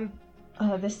on.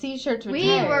 Oh, the C shirts were We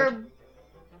tired. were.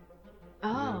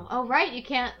 Oh, right. You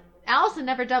can't. Allison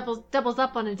never doubles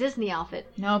up on a Disney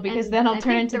outfit. No, because And then I'll I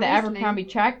turn think into the the reasoning- Abercrombie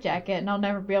track jacket, and I'll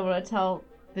never be able to tell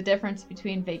the difference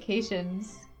between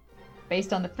vacations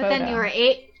based on the But photo. then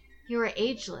you were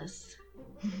ageless.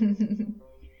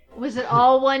 Was it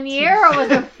all 1 year or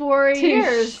was it 4 Touche.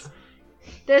 years?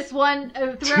 This one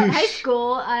throughout high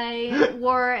school, I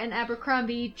wore an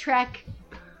Abercrombie track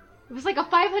It was like a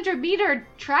 500-meter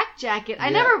track jacket. I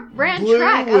Yeah. never ran Blue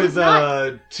track. I was with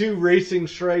not. 2 racing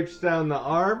stripes down the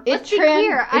arm. Let's be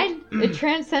clear, It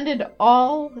transcended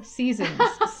all seasons: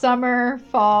 summer,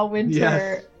 fall, winter,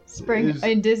 Yes. spring. It was-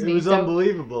 in Disney, It was so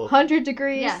unbelievable. 100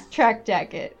 degrees Yes. track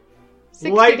jacket,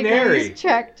 60 Light and degrees airy.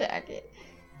 track jacket.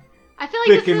 I feel like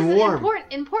Thick this and is warm.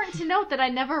 important to note that I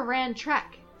never ran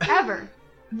track. Ever.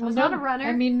 I was not a runner.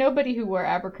 I mean, nobody who wore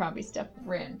Abercrombie stuff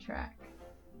ran track.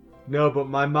 No, but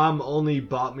my mom only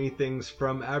bought me things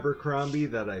from Abercrombie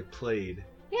that I played.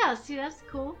 Yeah, see, that's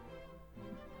cool.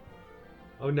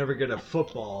 I would never get a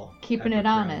football. Keeping it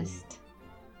Abercrombie. honest.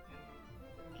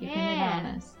 Keeping it Yeah.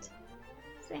 honest.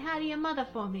 Say hi to your mother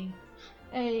for me.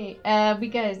 Hey,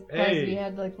 guys, Hey. we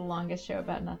had like the longest show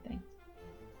about nothing.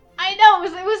 I know,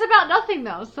 it was about nothing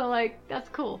though, so like, that's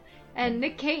cool. And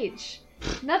Nic Cage.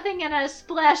 Nothing and a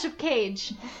splash of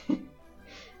Cage.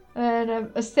 And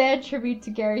a sad tribute to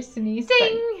Gary Sinise. but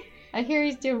Ding! I hear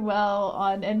he's doing well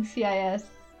on NCIS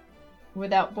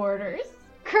Without Borders.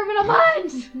 Criminal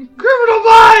Minds! Criminal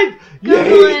Mind! You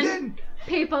Googling heathen!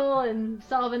 people and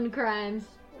solving crimes.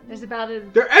 There's about a...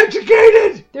 They're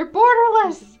educated! They're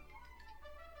borderless!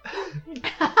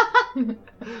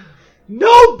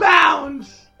 No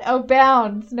bounds! Oh,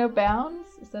 bounds. No bounds?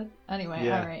 Is that... Anyway,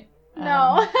 Yeah. alright.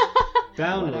 No.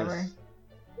 Boundless. Whatever.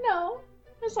 No.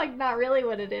 That's like not really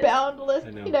what it is. Boundless,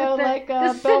 I know. you know, the, like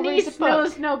the Belvary's Sinise book.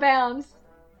 knows no bounds.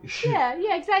 Yeah,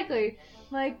 exactly.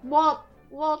 Like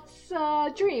Walt's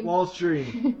dream. Wall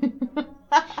Street. Wall Street.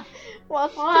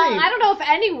 Well, I don't know if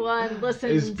anyone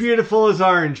listens. As beautiful as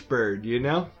Orange Bird, you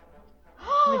know?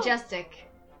 Majestic.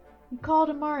 You called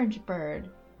him Orange Bird.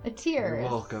 A tear. You're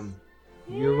welcome.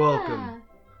 You're welcome.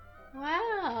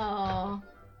 Wow.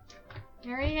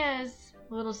 There he is.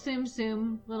 Little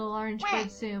Tsum, little orange bird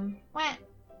Tsum. Wah.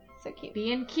 So cute.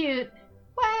 Being cute.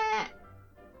 Wah.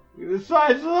 The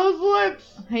size of those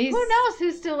lips! He's... Who knows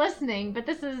who's still listening, but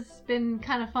this has been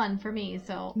kind of fun for me,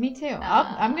 so. Me too.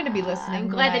 I'm going to be listening. I'm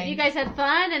glad when that you guys had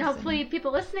fun, and listen. hopefully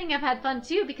people listening have had fun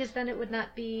too, because then it would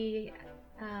not be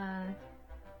Well,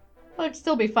 it'd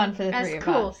still be fun for the as three of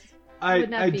cool. us.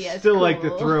 Would not I'd be as still like to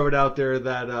cool. throw it out there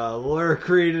that Laura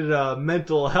created a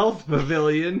mental health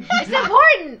pavilion. It's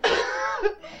important!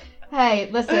 Hey,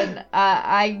 listen,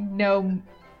 I know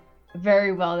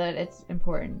very well that it's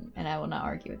important, and I will not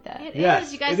argue with that. It Yes,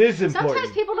 is, you guys. it is important.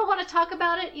 Sometimes people don't want to talk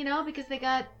about it, because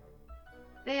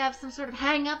they have some sort of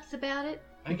hang-ups about it.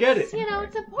 I get it.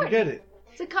 It's important. I get it.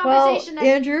 It's a Well, conversation that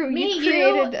Andrew, me, you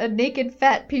created a naked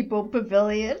fat people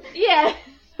pavilion Yeah.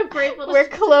 A great little where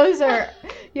clothes are.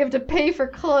 You have to pay for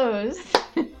clothes.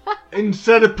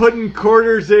 Instead of putting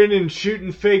quarters in and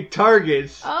shooting fake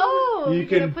targets, Oh, you you're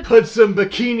can gonna put some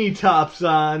bikini tops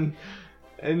on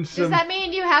and Does some that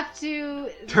mean you have to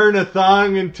turn a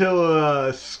thong into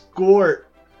a squirt.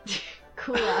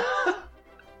 cool out?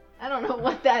 I don't know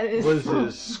what that is. What is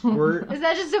this? Squirt? Is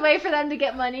that just a way for them to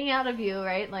get money out of you,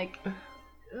 right? Like,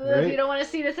 Right. if you don't want to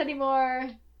see this anymore,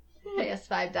 pay us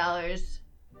 $5.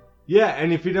 Yeah,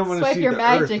 and if you don't want to Swipe see your the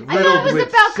magic. Earth I thought it riddled was with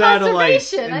about satellites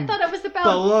conservation. I and thought it was about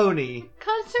baloney,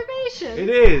 conservation. it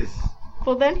is.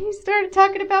 Well, then he started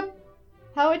talking about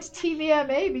how it's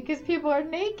TVMA because people are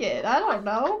naked. I don't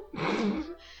know.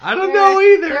 I don't know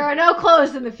either. There are no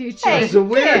clothes in the future. Hey. It's a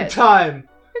weird yes. time.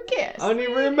 Who cares? I don't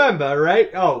even remember, right?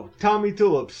 Oh, Tommy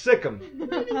Tulip, sick 'em.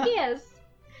 Yes.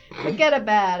 Forget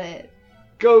about it.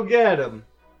 Go get 'em.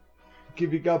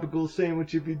 Give you gabagool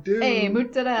sandwich if you do. Hey,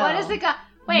 mozzarella. What is it?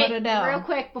 Wait, Mozzarella. real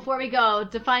quick before we go,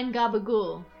 define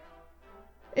gabagool.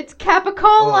 It's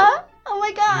Capicola. Oh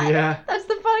my god. Yeah. That's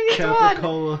the funniest one.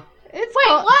 Capicola. It's Wait,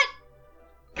 called what?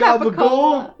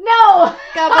 Gabagool? No.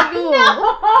 Gabagool.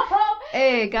 No.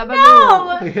 Hey,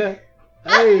 gabagool. No. Yeah.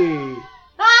 Hey.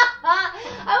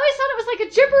 I always thought it was like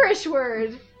a gibberish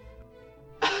word.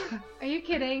 Are you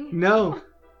kidding? No.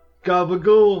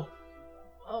 Gabagool.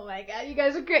 Oh my god, you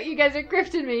guys are great. You guys are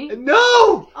grifting me. No!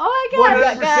 Oh my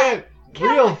god. 100%.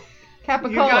 Real.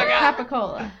 Capicola. got-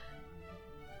 Capicola.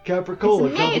 Capricola.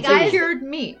 It's meat. Gabagool. It's like cured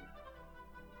meat.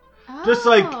 Just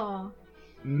like- Oh.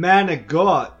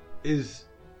 Manigot is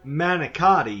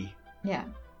manicotti. Yeah.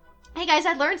 Hey guys,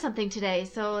 I learned something today,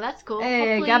 so that's cool.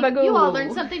 Hey, Hopefully gabagool. you all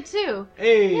learned something too.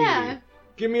 Hey. Yeah.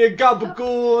 Give me a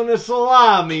gabagool and a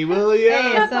salami, will ya? Hey,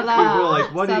 People are salam.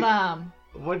 like, what do you... Salam.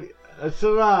 What? A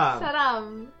salam.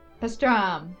 Saddam.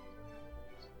 Pastram.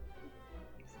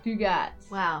 Stugats.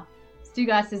 Wow.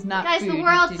 Stugats is not Guys, food. the You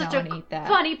world's do such not a wanna eat that.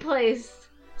 funny place.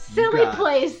 Silly got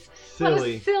place. What a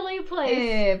Silly. silly place.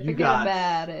 Hey, You forget got-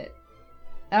 about it.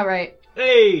 Alright.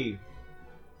 Hey.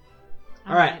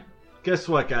 All Alright. Guess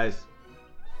what, guys?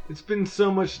 It's been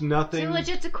so much nothing. Too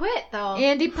legit to quit, though.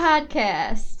 Andy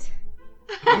Podcast.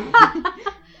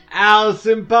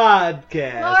 Allison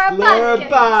Podcast. Laura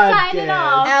Podcast. Signing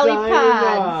off. Allie Signing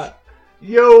Pods. off.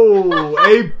 Yo,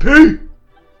 AP.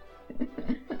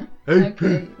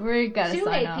 Okay, we gotta 2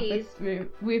 sign APs. off.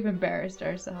 We've embarrassed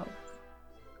ourselves.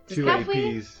 2 Have we?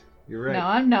 APs. You're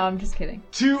right. No, I'm just kidding.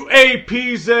 2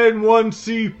 APs and 1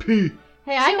 CP.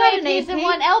 Hey, I 2 got an APs AP. and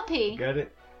 1 LP. Got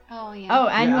it? Oh, yeah. Oh,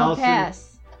 annual Allison.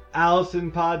 pass.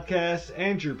 Allison Podcast,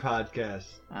 Andrew Podcast.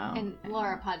 Oh. And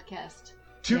Laura Podcast.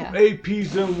 2 Yeah.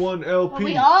 APs and 1 LP. Well,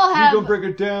 we all have- We gonna break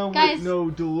it down Guys. with no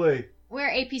delay. We're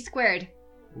AP squared.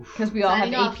 Because we all have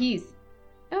Signing off. APs.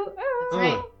 Oh. That's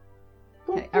right.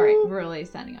 Okay, all right, we're really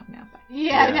signing off now. Bye.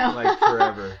 Yeah, I know. Like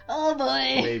forever. Oh,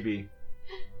 boy. Maybe.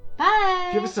 Bye.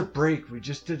 Give us a break. We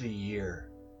just did a year.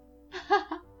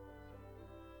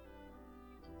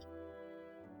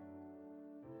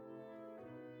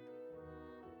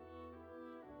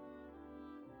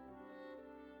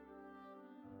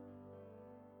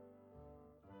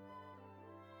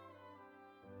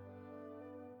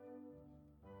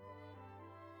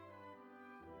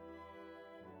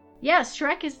 Yes,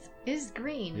 Shrek is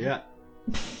green. Yeah.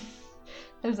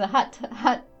 There's a hot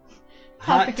Hot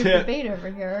topic of tip. debate over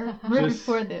here. Right Just-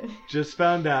 before the. Just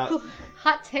found out.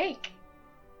 Hot take.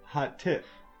 Hot tip.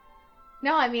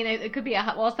 No, I mean it could be a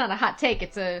hot. Well, it's not a hot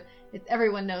take.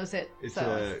 Everyone knows it. It's so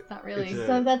a- it's not really it's a-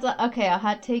 So that's okay. A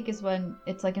hot take is when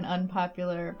it's like an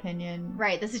unpopular opinion.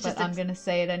 right. This is But just I'm gonna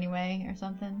say it anyway or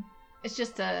something. it's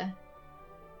just a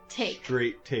take.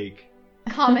 Straight take.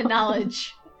 Common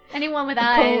knowledge. Anyone with A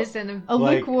eyes and A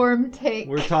Like, lukewarm take.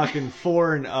 We're talking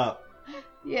 4 and up.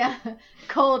 yeah,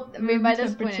 cold. I mean, by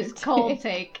this point, Temperature it's cold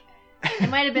take. take. It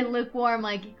might have been lukewarm,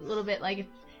 like a little bit, like if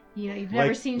you've never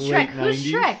Like seen late Shrek. Who's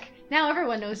 90s? Shrek? Now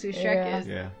everyone knows who Shrek Yeah. is.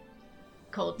 Yeah.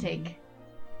 Cold take.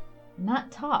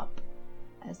 Not top,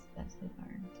 as we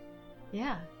learned.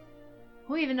 Yeah.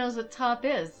 Who even knows what top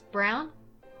is? Brown?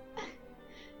 I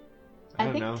I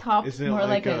don't think know. top's Isn't it more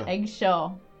like like an a-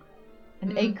 eggshell,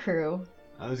 an egg crew.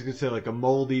 I was gonna say like a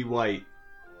moldy white.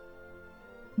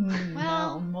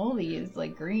 Well- No, moldy is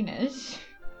like greenish.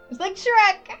 It's like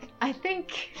Shrek. I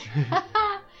think.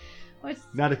 What's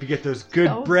Not if you get those good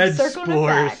So, bread circle it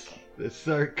back. spores that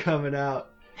start coming out.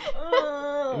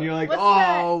 And you're like, What's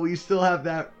oh, we still have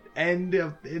that end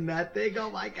in that thing. Oh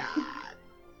my god.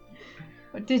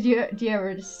 Do you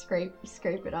ever just scrape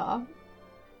it off?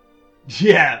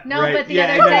 Yeah. No, right. but the yeah,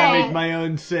 other and then I day- make my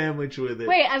own sandwich with it.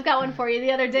 Wait, I've got one for you.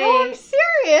 The other day. No, I'm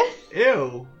serious.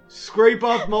 Ew. Scrape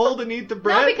off mold and eat the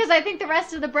bread. No, because I think the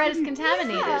rest of the bread is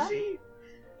contaminated. Yeah. See?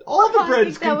 All the I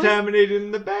bread's think that was- contaminated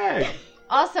in the bag.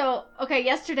 Also, okay,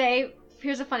 yesterday,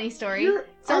 here's a funny story. You're-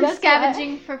 So I'm that's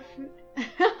scavenging for.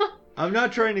 I'm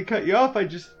not trying to cut you off. I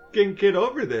just can't get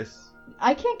over this.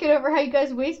 I can't get over how you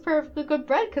guys waste perfectly good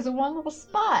bread because of one little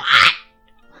spot.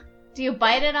 Do you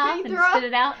bite it off you and throw spit up?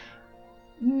 it out?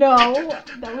 No,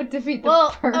 that would defeat the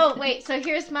Well, purpose. oh wait. So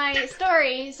here's my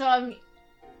story. So I'm.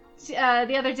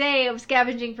 The other day, I was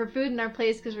scavenging for food in our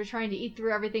place because we're trying to eat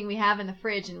through everything we have in the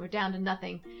fridge, and we're down to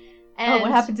nothing. And Oh,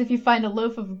 what happens if you find a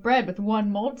loaf of bread with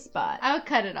one mold spot? I would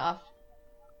cut it off.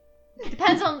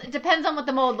 Depends on what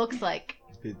the mold looks like.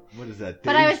 What is that?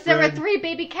 But Dave's there were bread? 3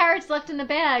 baby carrots left in the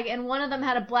bag, and one of them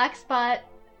had a black spot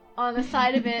on the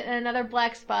side of it, and another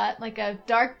black spot, like a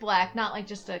dark black, not like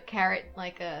just a carrot,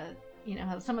 like a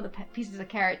how some of the pieces of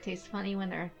carrot taste funny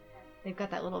when they've got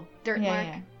that little dirt mark.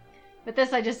 Yeah. But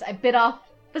this, I bit off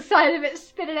the side of it,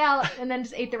 spit it out, and then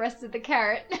just ate the rest of the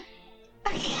carrot.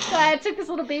 So I took this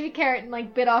little baby carrot and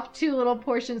like bit off 2 little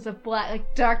portions of black,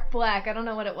 like dark black. I don't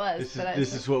know what it was.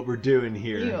 This is what we're doing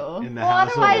here Ew. in the well,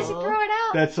 household. otherwise you throw it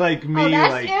out. That's like me, oh,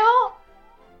 that's like ew.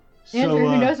 so. Andrew,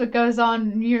 who knows what goes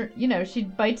on? She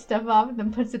bites stuff off and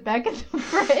then puts it back in the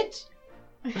fridge.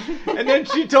 And then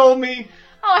she told me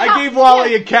Oh, I how- gave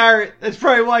Wally yeah. a carrot. That's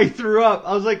probably why he threw up.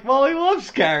 I was like, Wally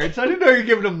loves carrots. I didn't know you were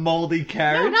giving him moldy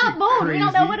carrots. No, not you mold. We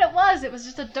don't know crazy. what it was. It was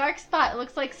just a dark spot. It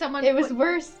looks like someone It was put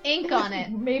worse. ink on it.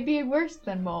 Maybe worse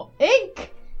than mold.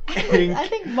 Ink. Ink. I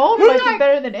think mold might be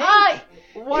better than ink.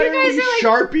 Why You are guys we are like-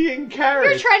 sharpieing You're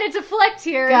carrots? trying to deflect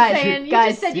here, Guys, saying you guys,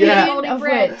 just said you yeah. ate moldy of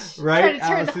bread. which- Right? Trying to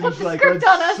turn the Allison's whole like, script let's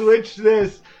on us. switch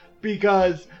this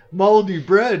because moldy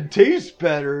bread tastes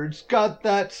better. It's got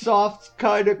that soft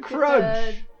kind of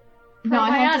crunch. No, I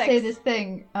have to say Probiotics. this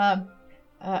thing.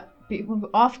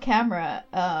 Off camera,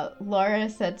 Laura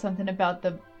said something about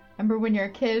remember when you're a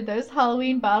kid, those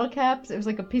Halloween bottle caps? It was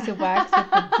like a piece of wax with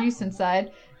the juice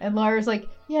inside. And Laura's like,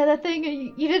 yeah, that thing,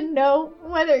 you didn't know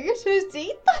whether you're supposed to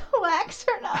eat the wax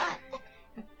or not.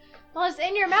 Well, it's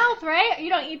in your mouth, right? You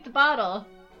don't eat the bottle.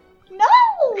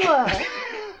 No!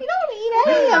 You don't eat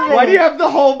any of it. Why do you have the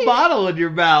whole bottle in your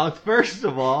mouth, first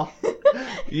of all?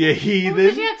 You heathen.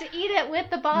 Because you have to eat it with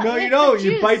the bottle. No, you don't.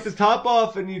 You bite the top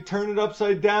off and you turn it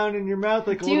upside down in your mouth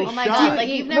like a little Oh my shot. god, like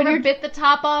you've never bit the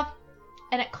top off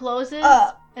and it closes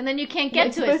and then you can't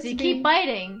get to it, so you keep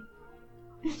biting.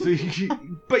 So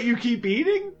but you keep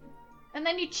eating? And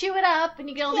then you chew it up and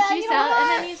you get all the juice out and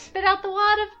then you spit out the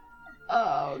wad of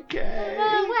Okay.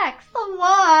 wax. A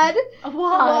wad. A A wad.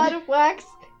 wad of wax.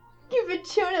 You've been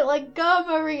chewing it like gum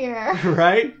over here.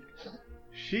 Right?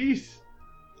 Jeez.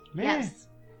 Man. Yes.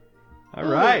 All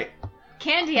right.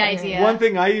 Candy idea. One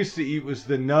thing I used to eat was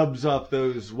the nubs off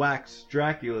those wax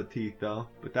Dracula teeth, though.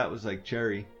 But that was like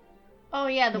cherry. Oh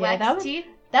yeah, the wax teeth.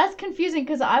 That's confusing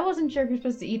because I wasn't sure if you're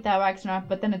supposed to eat that wax or not,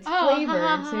 but then it's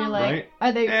flavored, so you're like, right?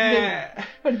 are they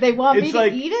do they want me to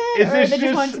eat it, or they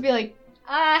just want it to be like?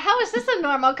 How is this a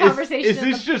normal conversation? Is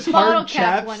this just hard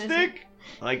chapstick?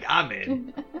 Like, I'm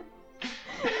in.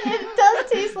 It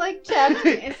does taste like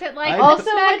chapstick. Is it like also,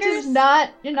 Smackers? which is not,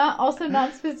 you're not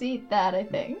supposed to eat that, I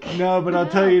think. No, but I'll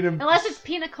tell you. Unless it's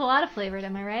pina colada flavored,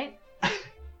 am I right?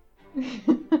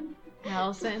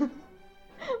 Allison.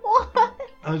 What?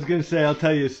 I was gonna say I'll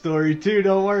tell you a story too.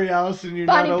 Don't worry, Allison, you're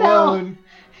Bonnie not Bell. alone.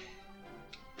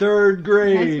 Third You're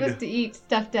not grade. supposed to eat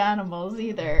stuffed animals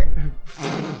either.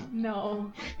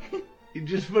 No. You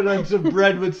just put on some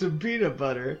bread with some peanut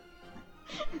butter.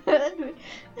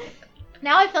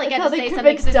 Now I feel like I That's have to how say they something because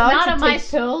convict it's dogs not to on my take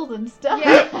pills and stuff.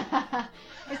 Yeah.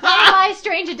 It's not on my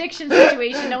strange addiction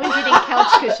situation. No one's eating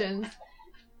couch cushions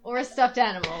or stuffed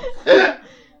animals.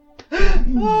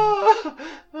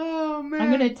 Oh man!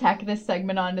 I'm gonna tack this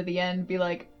segment onto the end and be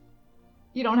like,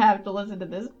 you don't have to listen to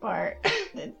this part.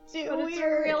 It's too But weird. it's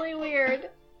really weird.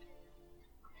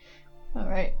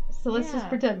 Alright, so let's just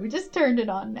pretend we just turned it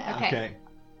on now. Okay. Okay.